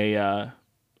there's a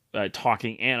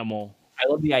talking animal. I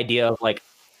love the idea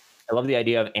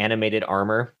of animated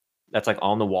armor that's like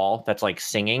on the wall that's like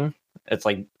singing. It's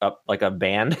like a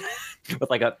band with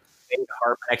like a big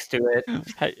harp next to it.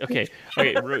 Okay.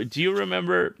 Do you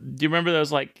remember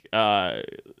those like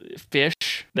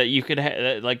fish that you could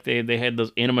have? Like they had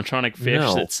those animatronic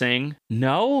fish that sing.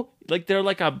 No, like they're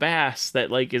like a bass that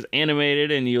like is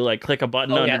animated, and you like click a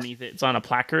button underneath it. It's on a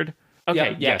placard.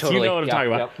 Okay, yeah, yes, totally. you know what I'm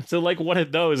talking about. So like one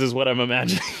of those is what I'm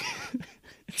imagining.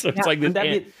 So it's like this.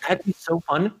 That'd be so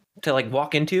fun to like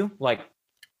walk into. Like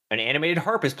an animated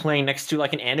harp is playing next to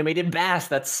like an animated bass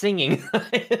that's singing.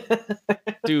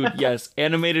 Dude, yes,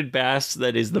 animated bass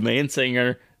that is the main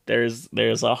singer. There's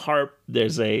a harp.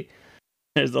 There's a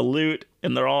lute,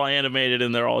 and they're all animated,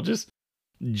 and they're all just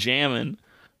jamming.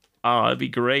 Oh, that'd be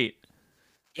great.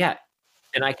 Yeah,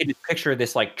 and I could picture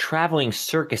this like traveling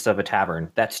circus of a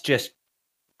tavern that's just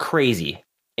crazy,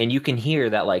 and you can hear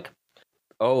that like,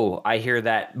 oh, I hear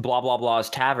that blah blah blah's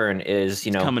tavern is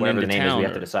coming whatever into the name is. We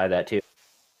have to decide that too.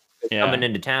 It's coming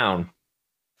into town,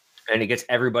 and it gets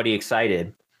everybody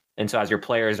excited. And so as your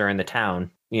players are in the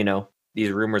town,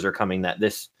 these rumors are coming that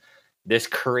this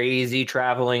crazy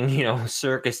traveling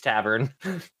circus tavern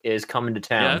is coming to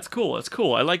town. Yeah, that's cool. That's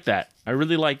cool. I like that. I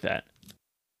really like that.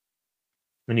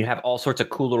 And you have all sorts of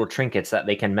cool little trinkets that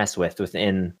they can mess with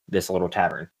within this little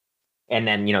tavern. And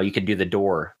then, you could do the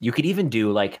door. You could even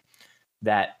do like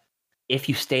that if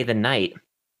you stay the night,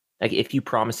 like if you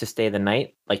promise to stay the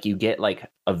night, like you get like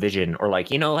a vision or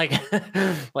like, like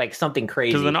like something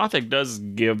crazy. Because the Nothic does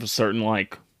give certain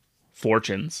like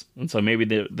fortunes. And so maybe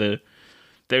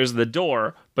there's the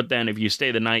door, but then if you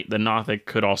stay the night, the Nothic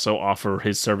could also offer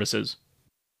his services.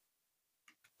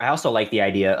 I also like the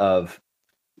idea of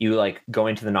you like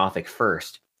going to the Nothic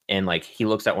first, and like he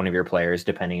looks at one of your players,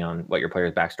 depending on what your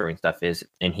player's backstory and stuff is,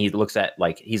 and he looks at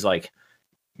like he's like,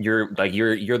 you're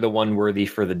the one worthy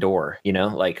for the door,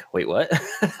 like, wait, what?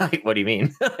 Like, what do you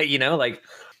mean?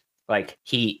 like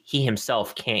he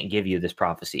himself can't give you this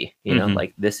prophecy,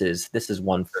 like this is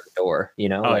one for the door,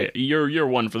 like you're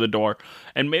one for the door.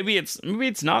 And maybe it's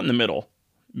not in the middle.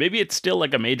 Maybe it's still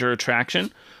like a major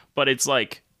attraction, but it's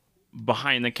like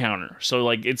behind the counter. So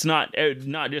like it's not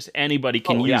just anybody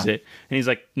can use it. And he's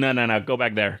like, no, go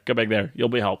back there. You'll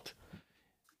be helped.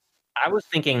 I was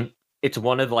thinking it's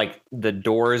one of like the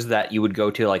doors that you would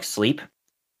go to like sleep,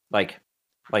 like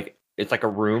it's like a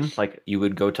room, like you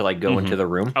would go to like go into the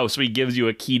room. Oh, so he gives you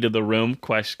a key to the room?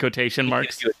 Quotation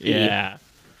marks. Yeah.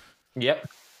 Yep.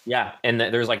 Yeah, and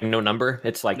there's like no number.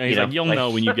 It's like he's like, you'll know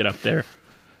when you get up there,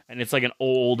 and it's like an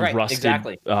old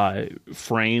rusted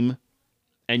frame,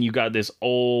 and you got this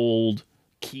old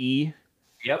key.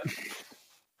 Yep.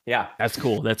 Yeah, that's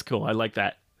cool. I like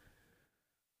that.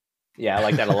 Yeah, I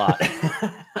like that a lot.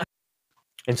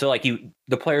 And so like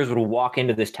the players would walk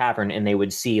into this tavern and they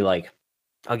would see like,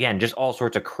 again, just all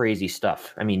sorts of crazy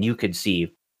stuff. I mean, you could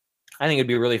see, I think it'd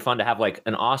be really fun to have like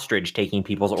an ostrich taking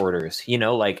people's orders,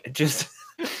 like just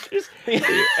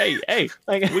hey,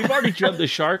 like, we've already jumped the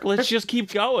shark. Let's just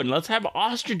keep going. Let's have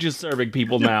ostriches serving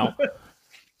people now.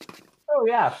 Oh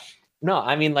yeah. No,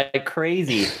 I mean like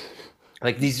crazy.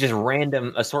 Like these just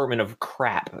random assortment of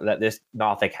crap that this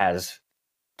Nothic has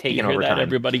taken over time.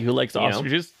 Everybody who likes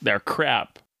ostriches, they're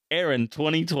crap. Aaron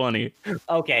 2020.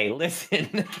 Okay,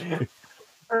 listen.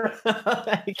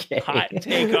 Okay. Hot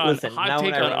take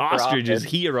on ostriches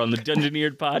here on the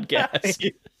Dungeoneered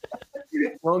podcast.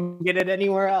 Won't get it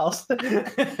anywhere else.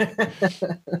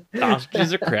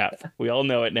 Ostriches are crap. We all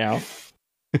know it now.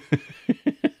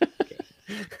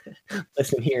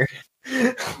 Listen here.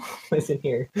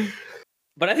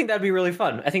 But I think that'd be really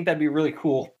fun. I think that'd be a really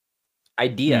cool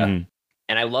idea. Mm-hmm.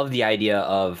 And I love the idea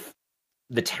of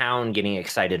the town getting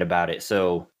excited about it.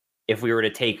 So if we were to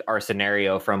take our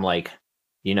scenario from like,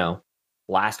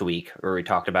 last week where we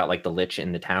talked about like the Lich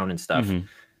in the town and stuff,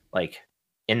 like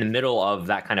in the middle of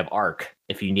that kind of arc,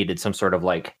 if you needed some sort of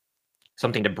like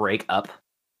something to break up,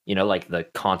 like the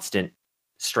constant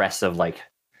stress of like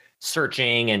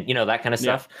searching and that kind of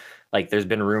stuff. Like there's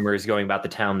been rumors going about the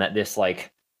town that this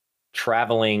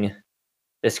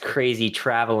crazy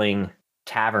traveling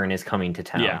tavern is coming to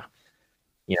town.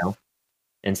 Yeah.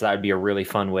 And so that would be a really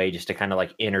fun way just to kind of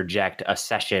interject a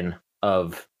session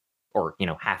of, or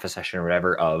half a session or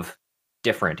whatever of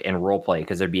different and role play,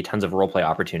 because there'd be tons of role play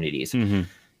opportunities. Mm-hmm.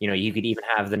 You could even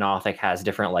have the Nothic has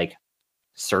different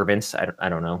servants, I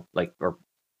don't know, or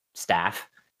staff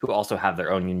who also have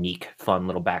their own unique, fun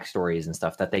little backstories and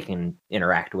stuff that they can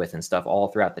interact with and stuff all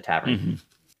throughout the tavern. Mm-hmm.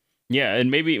 Yeah,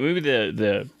 and maybe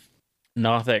the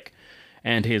Nothic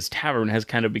and his tavern has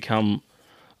kind of become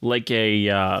like a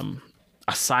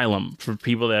asylum for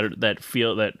people that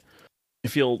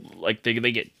feel like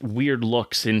they get weird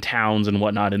looks in towns and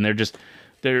whatnot, and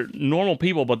they're normal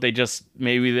people, but they just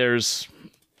maybe there's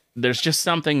just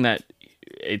something that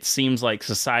it seems like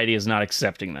society is not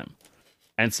accepting them.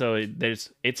 And so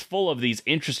it's full of these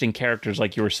interesting characters,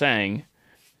 like you were saying,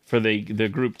 for the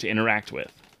group to interact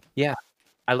with. Yeah.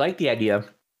 I like the idea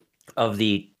of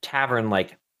the tavern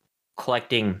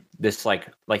collecting this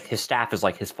his staff is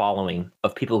his following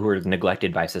of people who are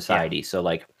neglected by society. Yeah. So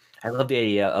I love the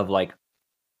idea of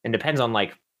it depends on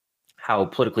how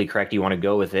politically correct you want to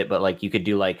go with it, but you could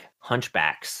do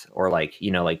hunchbacks or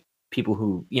people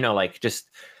who just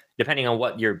depending on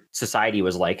what your society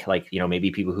was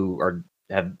maybe people who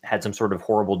have had some sort of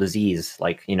horrible disease,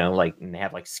 and they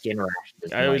have skin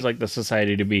rashes. I always like the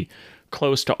society to be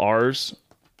close to ours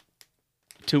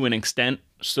to an extent,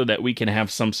 so that we can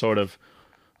have some sort of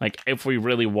if we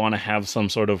really want to have some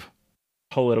sort of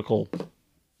political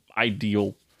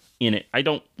ideal in it. I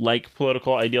don't like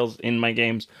political ideals in my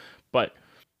games, but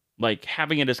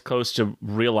having it as close to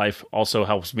real life also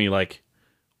helps me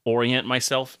orient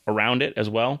myself around it as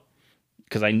well,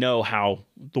 because I know how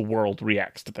the world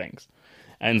reacts to things.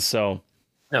 And so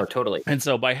no, totally. And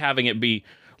so by having it be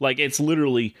it's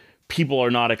literally people are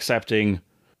not accepting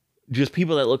just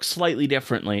people that look slightly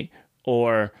differently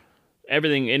or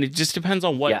everything, and it just depends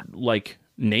on what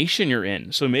nation you're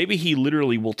in. So maybe he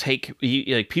literally will take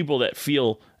people that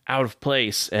feel out of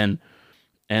place and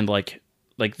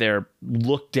they're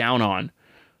looked down on.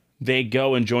 They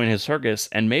go and join his circus,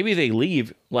 and maybe they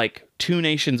leave 2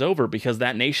 nations over because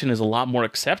that nation is a lot more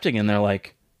accepting, and they're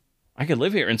like, I could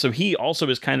live here. And so he also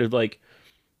is kind of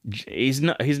he's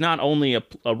not only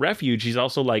a refuge, he's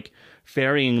also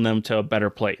ferrying them to a better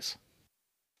place.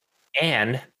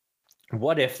 And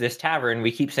what if this tavern,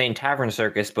 we keep saying tavern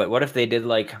circus, but what if they did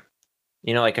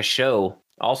a show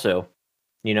also,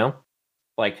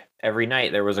 every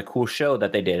night there was a cool show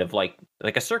that they did of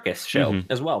a circus show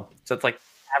as well. So it's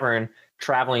tavern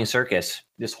traveling circus,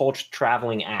 this whole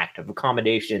traveling act of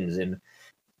accommodations and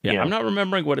I'm not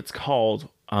remembering what it's called.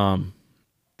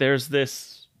 There's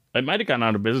this, it might have gone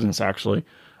out of business actually.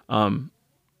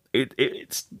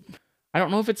 It's I don't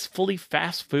know if it's fully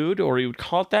fast food or you would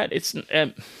call it that. It's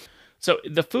so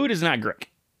the food is not great.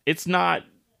 It's not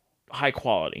high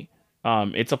quality.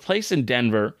 It's a place in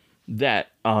Denver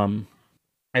that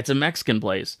it's a Mexican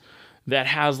place that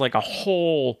has a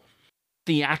whole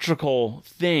theatrical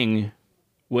thing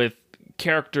with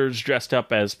characters dressed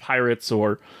up as pirates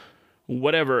or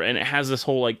whatever, and it has this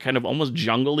whole kind of almost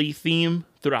jungle-y theme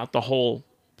throughout the whole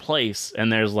place,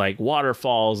 and there's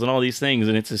waterfalls and all these things,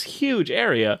 and it's this huge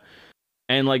area,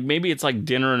 and maybe it's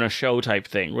dinner and a show type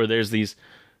thing where there's these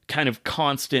kind of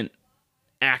constant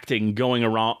acting going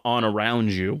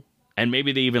around you, and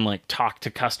maybe they even talk to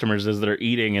customers as they're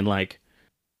eating, and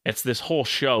it's this whole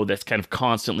show that's kind of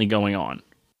constantly going on.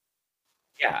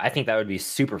 Yeah, I think that would be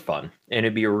super fun, and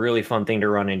it'd be a really fun thing to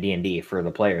run in D&D for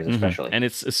the players, especially. And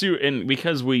and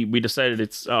because we decided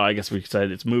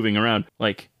it's moving around.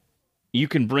 You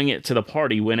can bring it to the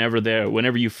party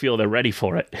whenever you feel they're ready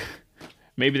for it.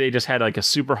 Maybe they just had a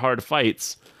super hard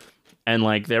fights, and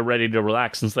they're ready to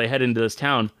relax since they head into this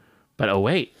town. But oh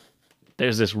wait,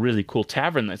 there's this really cool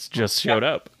tavern that's just showed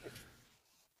up.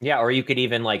 Yeah, or you could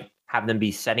even have them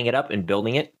be setting it up and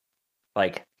building it,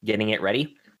 getting it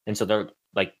ready, and so they're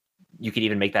you could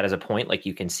even make that as a point.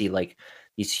 You can see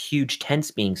these huge tents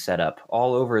being set up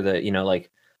all over the,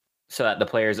 so that the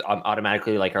players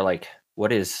automatically are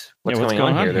what's going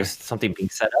on here? There's something being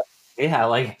set up.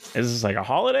 Yeah, is this a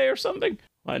holiday or something?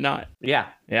 Why not? Yeah.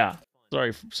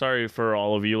 Sorry for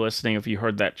all of you listening if you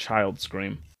heard that child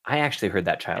scream. I actually heard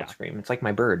that child scream. It's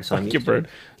my bird, so I'm used your bird.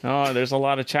 Oh, there's a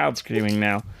lot of child screaming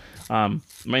now.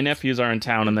 My nephews are in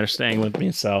town and they're staying with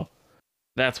me, so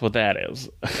that's what that is.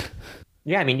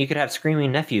 Yeah, I mean, you could have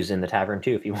screaming nephews in the tavern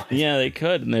too if you want. Yeah, they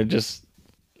could, and they're just,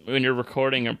 when you're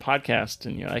recording a podcast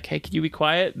and you're like, hey, can you be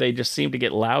quiet? They just seem to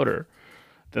get louder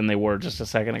than they were just a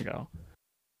second ago.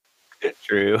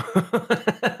 True.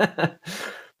 But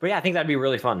yeah, I think that'd be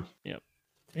really fun. Yep.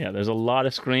 Yeah, there's a lot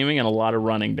of screaming and a lot of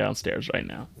running downstairs right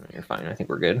now. You're fine. I think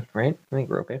we're good, right? I think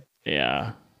we're okay.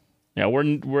 Yeah. Yeah,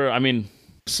 we're I mean,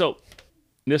 so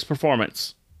this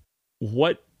performance,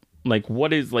 what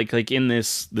is like in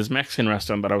this Mexican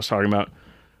restaurant that I was talking about,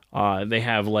 they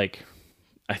have like,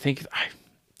 I think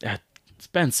it's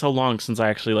been so long since I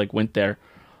actually like went there.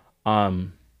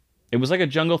 It was like a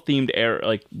jungle themed air,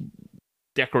 like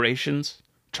decorations,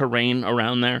 terrain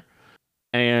around there,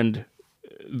 and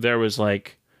there was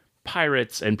like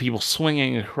pirates and people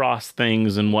swinging across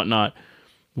things and whatnot.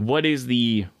 What is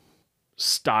the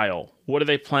style? What are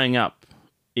they playing up?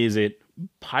 Is it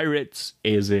pirates?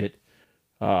 Is it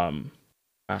gosh,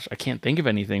 I can't think of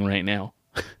anything right now.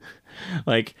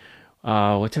 Like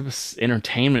what type of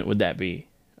entertainment would that be?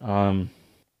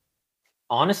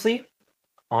 Honestly,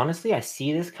 I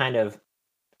see this kind of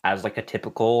as like a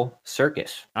typical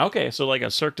circus. Okay, so like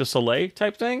a Cirque du Soleil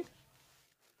type thing?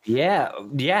 Yeah,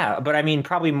 but I mean,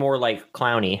 probably more like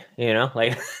clowny,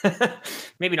 like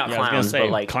maybe not Yeah, I was gonna clowns, say but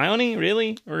like clowny.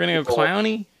 Really, we're gonna go people,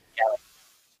 clowny?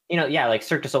 like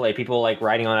Cirque du Soleil, people like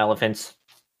riding on elephants,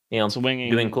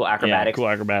 Swinging, doing cool acrobatics, cool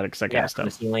acrobatics, that kind of on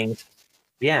the stuff. ceilings.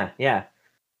 Yeah,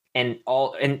 and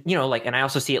and I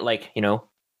also see it like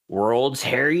world's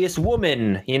hairiest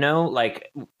woman,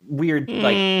 like weird,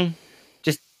 like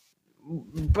just.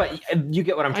 But you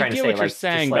get what I'm trying to say. I get what you're like,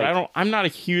 saying, like, but I'm not a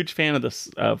huge fan of this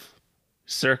of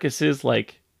circuses,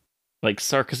 like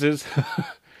circuses.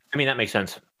 I mean, that makes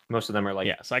sense. Most of them are like,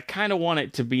 Yeah, so I kind of want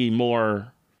it to be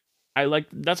more.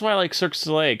 That's why I like Cirque du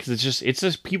Soleil, because it's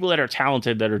just people that are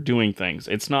talented that are doing things.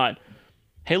 It's not,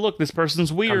 hey, look, this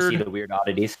person's weird. come see the weird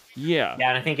oddities. Yeah,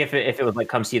 And I think if it was like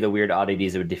come see the weird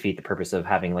oddities, it would defeat the purpose of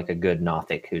having like a good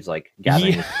Nothic who's like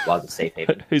gathering these people as a safe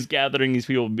haven. Who's gathering these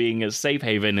people being a safe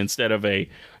haven instead of a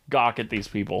gawk at these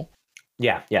people.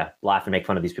 Yeah, laugh and make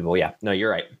fun of these people. Yeah, no, you're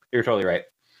right. You're totally right.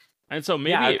 And so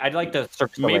maybe I'd like the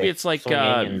Cirque du maybe Soleil it's like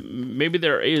and... maybe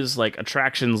there is like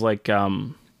attractions like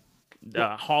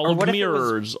Hall of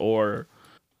Mirrors or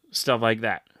stuff like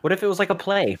that. What if it was like a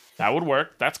play? That would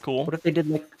work. That's cool. What if they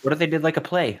did like a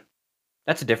play?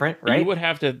 That's different, right? You would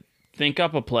have to think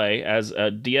up a play as a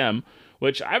DM,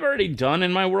 which I've already done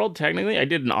in my world. Technically, I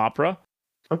did an opera.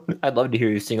 I'd love to hear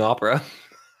you sing opera.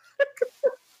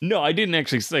 No, I didn't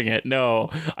actually sing it.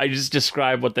 No, I just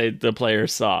described what the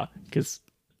players saw because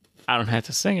I don't have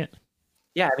to sing it.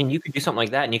 Yeah, I mean, you could do something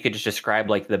like that, and you could just describe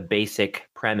like the basic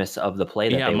premise of the play.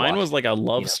 Mine was like a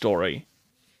love story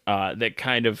that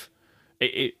kind of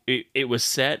it was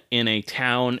set in a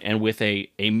town and with a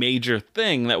major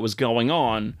thing that was going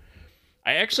on.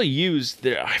 I actually used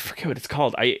I forget what it's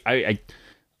called. I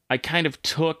kind of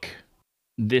took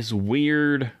this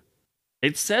weird.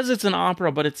 It says it's an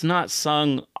opera, but it's not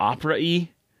sung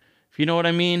opera-y, if you know what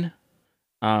I mean.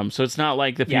 So it's not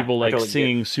like the people like totally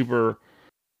singing super.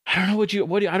 I don't know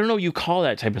I don't know what you call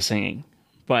that type of singing,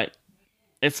 but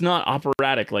it's not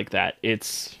operatic like that.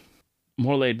 It's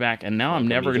more laid back, and now I'm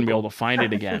never going to be able to find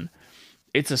it again.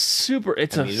 It's a super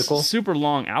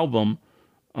long album.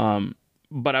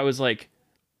 But I was like,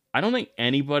 I don't think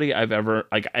anybody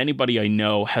I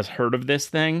know has heard of this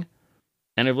thing.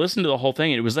 And I've listened to the whole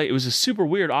thing, and it was a super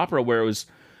weird opera where it was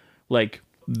like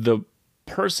the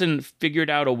person figured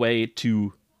out a way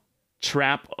to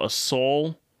trap a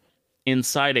soul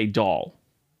inside a doll.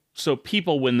 So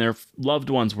people, when their loved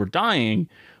ones were dying,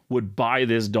 would buy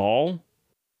this doll,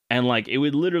 and like it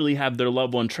would literally have their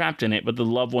loved one trapped in it, but the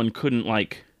loved one couldn't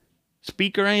like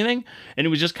speak or anything, and it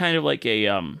was just kind of like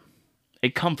a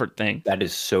comfort thing. That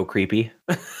is so creepy.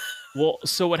 Well,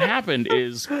 so what happened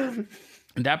is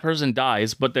that person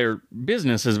dies, but their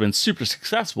business has been super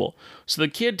successful. So the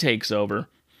kid takes over,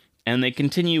 and they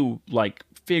continue like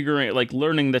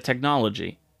learning the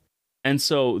technology. And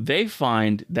so they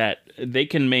find that they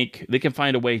can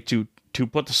find a way to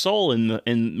put the soul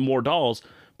in more dolls,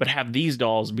 but have these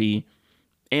dolls be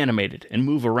animated and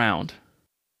move around.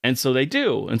 And so they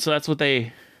do. And so that's what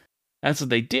they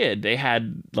did. They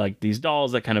had like these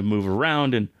dolls that kind of move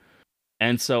around, and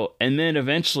then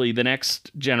eventually the next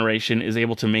generation is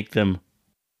able to make them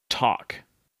talk.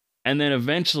 And then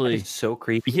eventually it's so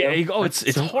creepy. Yeah,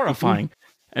 it's so horrifying. Creepy.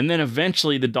 And then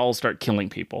eventually the dolls start killing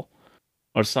people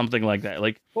or something like that.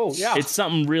 Like, oh yeah, it's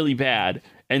something really bad.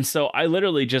 And so I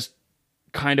literally just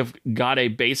kind of got a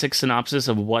basic synopsis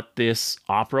of what this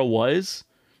opera was,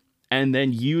 and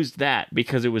then used that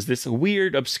because it was this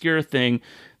weird, obscure thing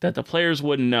that the players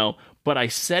wouldn't know. But I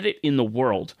set it in the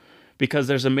world because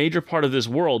there's a major part of this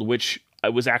world which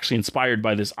was actually inspired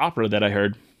by this opera that I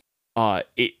heard.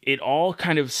 It all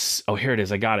kind of... Oh, here it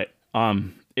is. I got it.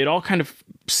 it all kind of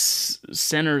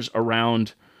centers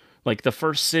around, like, the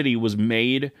first city was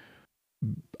made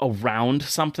around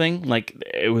something. Like,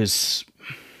 it was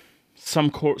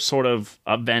some sort of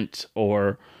event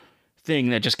or thing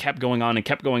that just kept going on and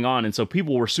kept going on. And so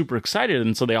people were super excited.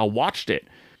 And so they all watched it.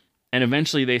 And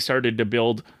eventually they started to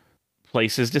build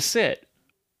places to sit,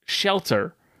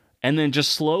 shelter. And then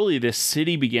just slowly this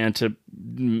city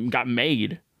got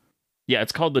made. Yeah,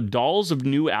 it's called The Dolls of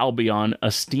New Albion, a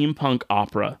steampunk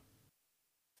opera.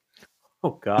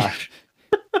 Oh, gosh.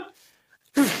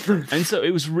 And so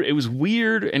it was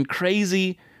weird and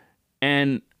crazy,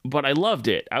 but I loved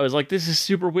it. I was like, this is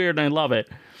super weird, and I love it.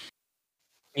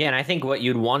 Yeah, and I think what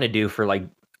you'd want to do for like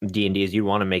D&D is you'd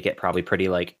want to make it probably pretty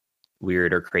like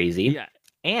weird or crazy. Yeah.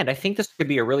 And I think this could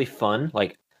be a really fun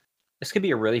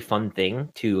thing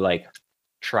to like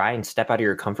try and step out of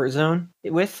your comfort zone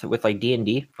with like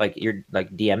D&D, like you're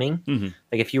like DMing. Mm-hmm.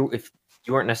 Like if you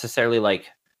weren't necessarily like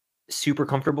super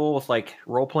comfortable with like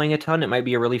role playing a ton, it might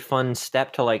be a really fun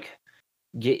step to like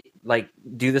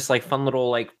do this like fun little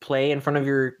like play in front of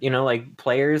your, like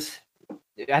players.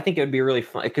 I think it would be really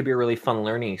fun. It could be a really fun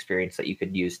learning experience that you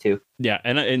could use too. Yeah,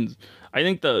 and I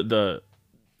think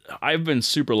I've been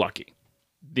super lucky.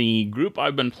 The group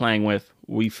I've been playing with,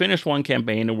 we finished one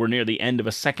campaign and we're near the end of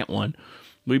a second one.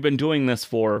 We've been doing this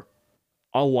for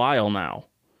a while now,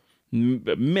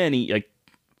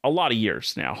 a lot of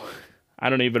years now. I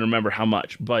don't even remember how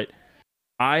much, but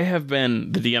I have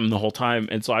been the DM the whole time,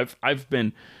 and so I've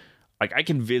been like, I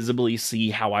can visibly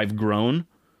see how I've grown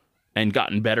and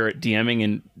gotten better at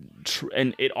DMing,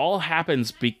 and it all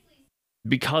happens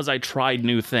because I tried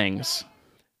new things.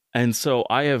 And so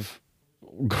I have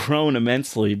grown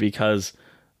immensely because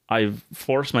I've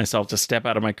forced myself to step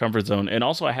out of my comfort zone. And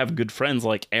also I have good friends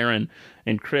like Aaron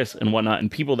and Chris and whatnot,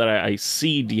 and people that I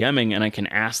see DMing and I can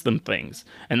ask them things.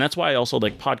 And that's why I also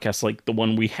like podcasts like the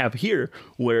one we have here,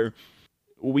 where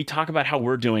we talk about how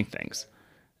we're doing things.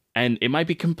 And it might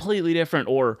be completely different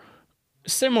or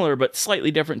similar, but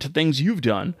slightly different to things you've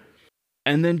done.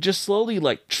 And then just slowly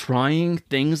like trying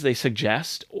things they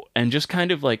suggest and just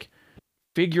kind of like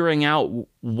figuring out,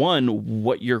 one,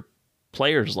 what your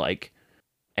players like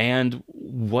and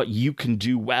what you can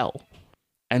do well.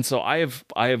 And so I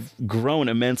have grown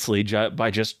immensely by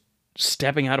just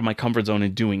stepping out of my comfort zone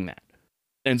and doing that.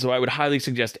 And so I would highly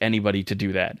suggest anybody to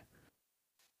do that.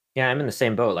 Yeah, I'm in the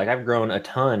same boat. Like I've grown a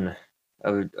ton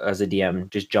as a DM,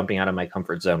 just jumping out of my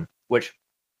comfort zone, which,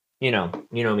 you know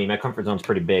me, my comfort zone's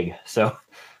pretty big. So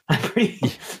I'm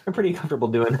pretty comfortable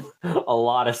doing a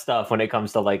lot of stuff when it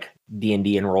comes to like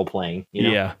D&D and role playing,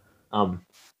 Yeah.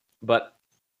 But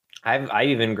I've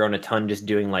even grown a ton just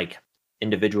doing like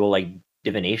individual like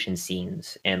divination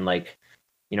scenes and like,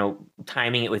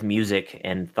 timing it with music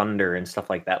and thunder and stuff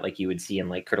like that, like you would see in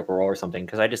like Critical Role or something,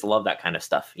 because I just love that kind of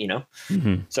stuff,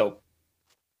 Mm-hmm. So,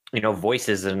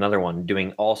 voices is another one,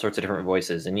 doing all sorts of different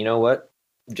voices. And you know what?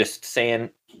 Just saying,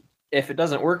 if it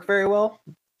doesn't work very well,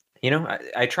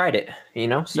 I tried it,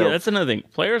 So yeah, that's another thing.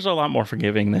 Players are a lot more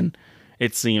forgiving than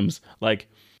it seems. Like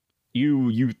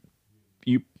you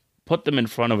put them in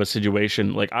front of a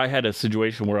situation. Like I had a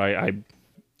situation where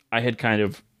I had kind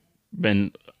of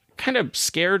been kind of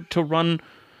scared to run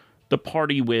the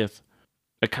party with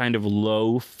a kind of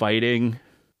low fighting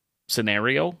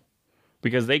scenario,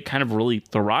 because they kind of really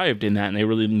thrived in that and they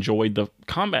really enjoyed the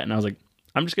combat. And I was like,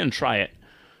 I'm just going to try it.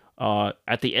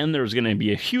 At the end, there's going to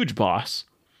be a huge boss,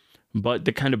 but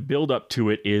the kind of build up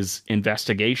to it is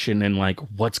investigation and like,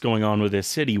 what's going on with this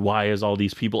city? Why is all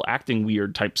these people acting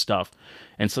weird type stuff?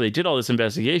 And so they did all this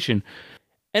investigation.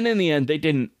 And in the end, they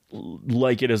didn't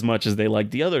like it as much as they liked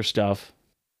the other stuff.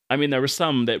 I mean, there were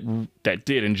some that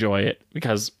did enjoy it,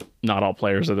 because not all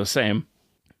players are the same.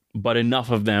 But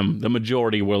enough of them, the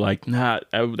majority were like, nah,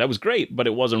 that was great, but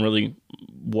it wasn't really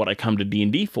what I come to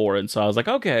D&D for. And so I was like,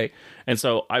 okay. And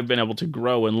so I've been able to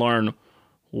grow and learn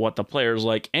what the players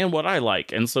like and what I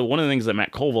like. And so one of the things that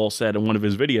Matt Colville said in one of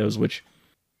his videos,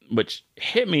 which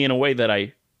hit me in a way that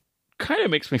I kind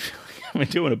of makes me feel like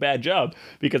I'm doing a bad job,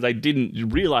 because I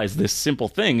didn't realize this simple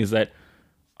thing, is that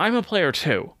I'm a player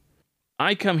too.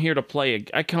 I come here to play.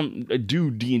 I come do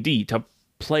D&D to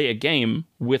play a game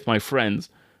with my friends.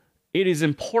 It is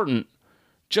important,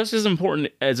 just as important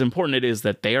it is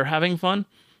that they are having fun.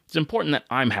 It's important that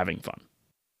I'm having fun.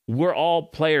 We're all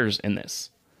players in this.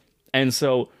 And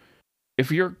so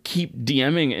if you're keep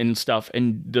DMing and stuff,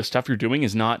 and the stuff you're doing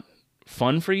is not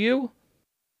fun for you,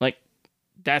 like,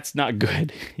 that's not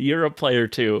good. You're a player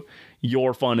too.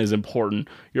 Your fun is important.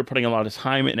 You're putting a lot of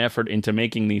time and effort into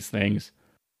making these things,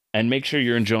 and make sure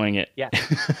you're enjoying it. Yeah.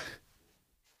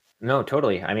 No,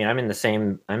 totally. I mean, I'm in the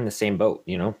same boat,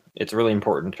 you know. It's really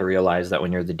important to realize that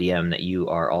when you're the DM that you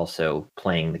are also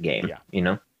playing the game, Yeah. you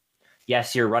know.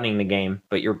 Yes, you're running the game,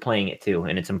 but you're playing it too,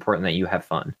 and it's important that you have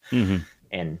fun. Mm-hmm.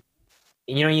 And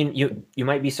you know, you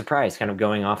might be surprised kind of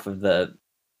going off of the,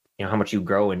 you know, how much you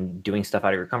grow and doing stuff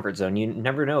out of your comfort zone. You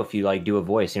never know if you like do a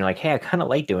voice and you're like, "Hey, I kind of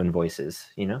like doing voices,"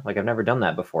 you know? Like I've never done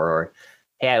that before, or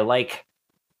 "Hey, I like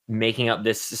making up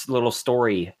this little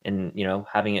story and, you know,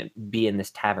 having it be in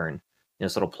this tavern, in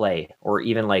this little play," or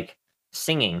even like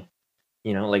singing,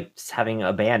 you know, like having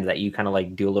a band that you kind of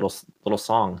like do a little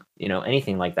song, you know,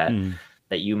 anything like that Mm-hmm.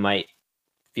 that you might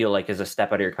feel like is a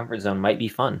step out of your comfort zone might be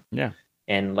fun. Yeah.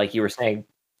 And like you were saying,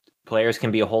 players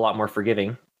can be a whole lot more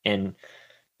forgiving. And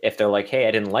if they're like, "Hey,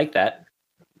 I didn't like that,"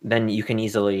 then you can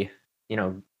easily, you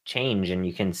know, change and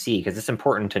you can see, because it's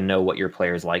important to know what your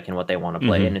players like and what they want to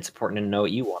play. Mm-hmm. And it's important to know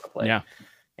what you want to play Yeah.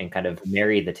 and kind of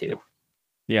marry the two.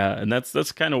 Yeah. And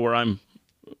that's kind of where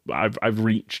I've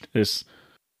reached this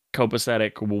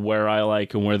copacetic where I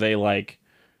like and where they like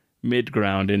mid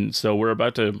ground. And so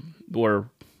we're,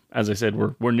 as I said,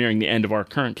 we're nearing the end of our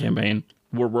current campaign.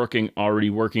 We're already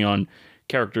working on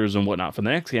characters and whatnot for the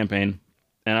next campaign.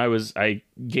 And I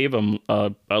gave them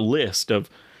a list of,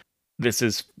 this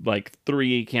is like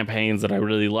 3 campaigns that I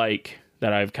really like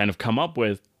that I've kind of come up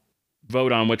with.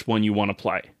 Vote on which one you want to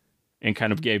play, and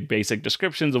kind of gave basic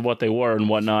descriptions of what they were and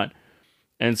whatnot.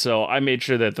 And so I made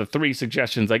sure that the 3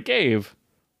 suggestions I gave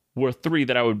were 3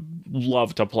 that I would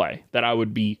love to play, that I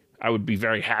would be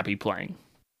very happy playing.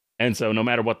 And so no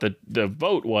matter what the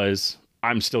vote was,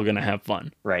 I'm still going to have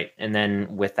fun. Right. And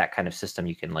then with that kind of system,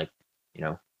 you can like, you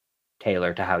know,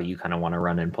 tailor to how you kind of want to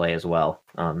run and play as well.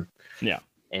 Yeah.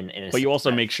 And But you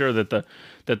also make sure that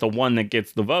the one that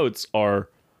gets the votes are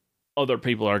other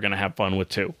people are going to have fun with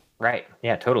too. Right.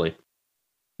 Yeah, totally.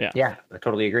 Yeah. Yeah, I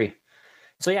totally agree.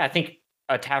 So yeah, I think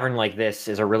a tavern like this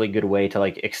is a really good way to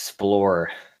like explore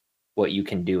what you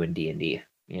can do in D&D,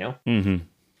 you know? Mm-hmm.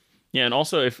 Yeah, and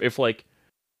also if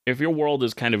your world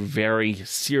is kind of very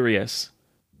serious,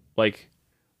 like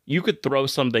you could throw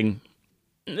something.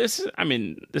 This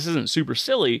isn't super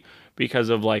silly because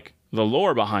of like the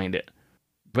lore behind it,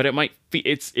 but it might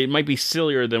be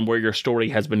sillier than where your story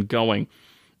has been going.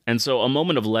 And so a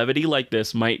moment of levity like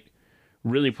this might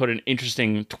really put an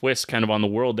interesting twist kind of on the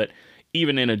world, that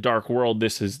even in a dark world,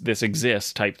 this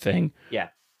exists type thing. Yeah.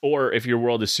 Or if your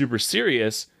world is super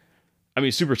serious,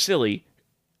 super silly,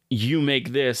 you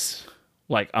make this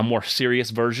like a more serious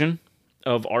version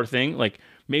of our thing. Like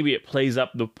maybe it plays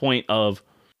up the point of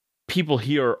people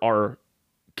here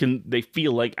they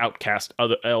feel like outcast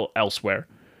elsewhere,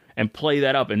 and play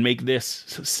that up and make this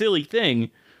silly thing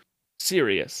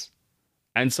serious.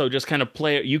 And so just kind of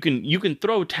play it. You can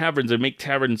throw taverns and make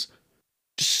taverns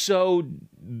so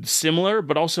similar,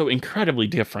 but also incredibly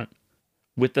different,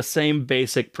 with the same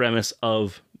basic premise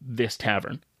of this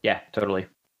tavern. Yeah, totally.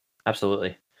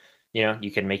 Absolutely. You know,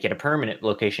 you can make it a permanent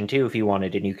location too if you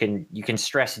wanted, and you can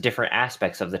stress different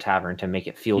aspects of the tavern to make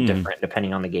it feel different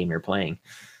depending on the game you're playing.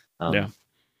 Yeah.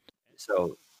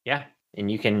 So yeah,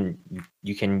 and you can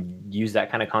use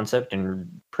that kind of concept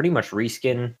and pretty much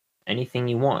reskin anything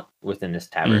you want within this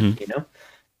tavern, you know,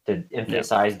 to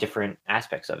emphasize different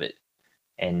aspects of it.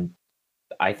 And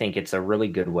I think it's a really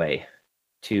good way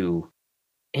to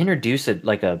introduce a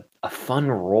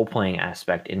fun role-playing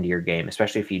aspect into your game,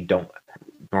 especially if you don't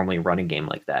normally run a game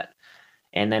like that.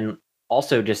 And then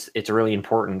also just, it's really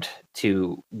important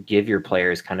to give your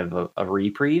players kind of a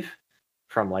reprieve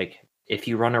from, like, if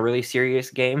you run a really serious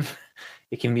game,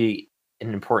 it can be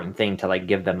an important thing to like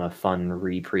give them a fun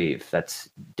reprieve that's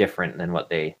different than what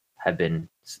they have been,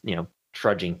 you know,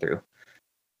 trudging through.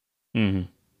 Mm-hmm.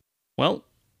 Well,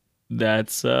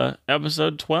 that's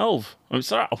episode 12. I'm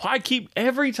sorry. I keep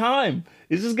every time.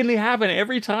 This is going to happen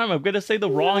every time. I'm going to say the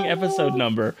wrong episode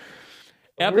number.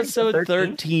 Episode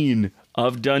 13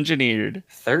 of Dungeoneered.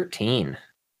 13.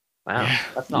 Wow.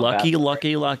 That's not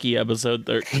lucky episode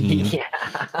 13. Yeah,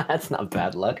 that's not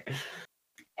bad luck.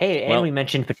 Hey, and we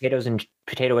mentioned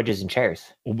potato wedges and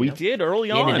chairs. We did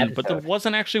early on, but there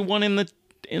wasn't actually one in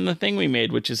the thing we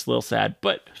made, which is a little sad.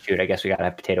 But shoot, I guess we gotta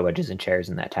have potato wedges and chairs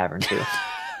in that tavern too.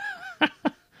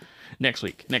 Next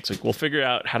week, we'll figure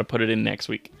out how to put it in next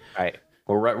week. All right,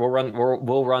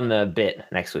 we'll run the bit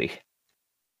next week.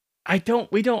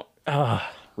 We don't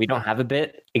have a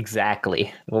bit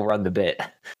exactly. We'll run the bit.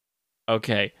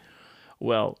 Okay,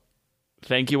 well,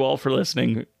 thank you all for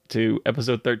listening to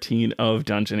episode 13 of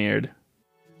Dungeoneered.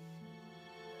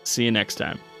 See you next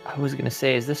time. I was gonna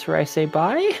say, is this where I say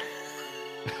bye?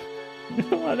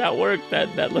 That worked.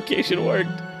 That location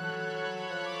worked.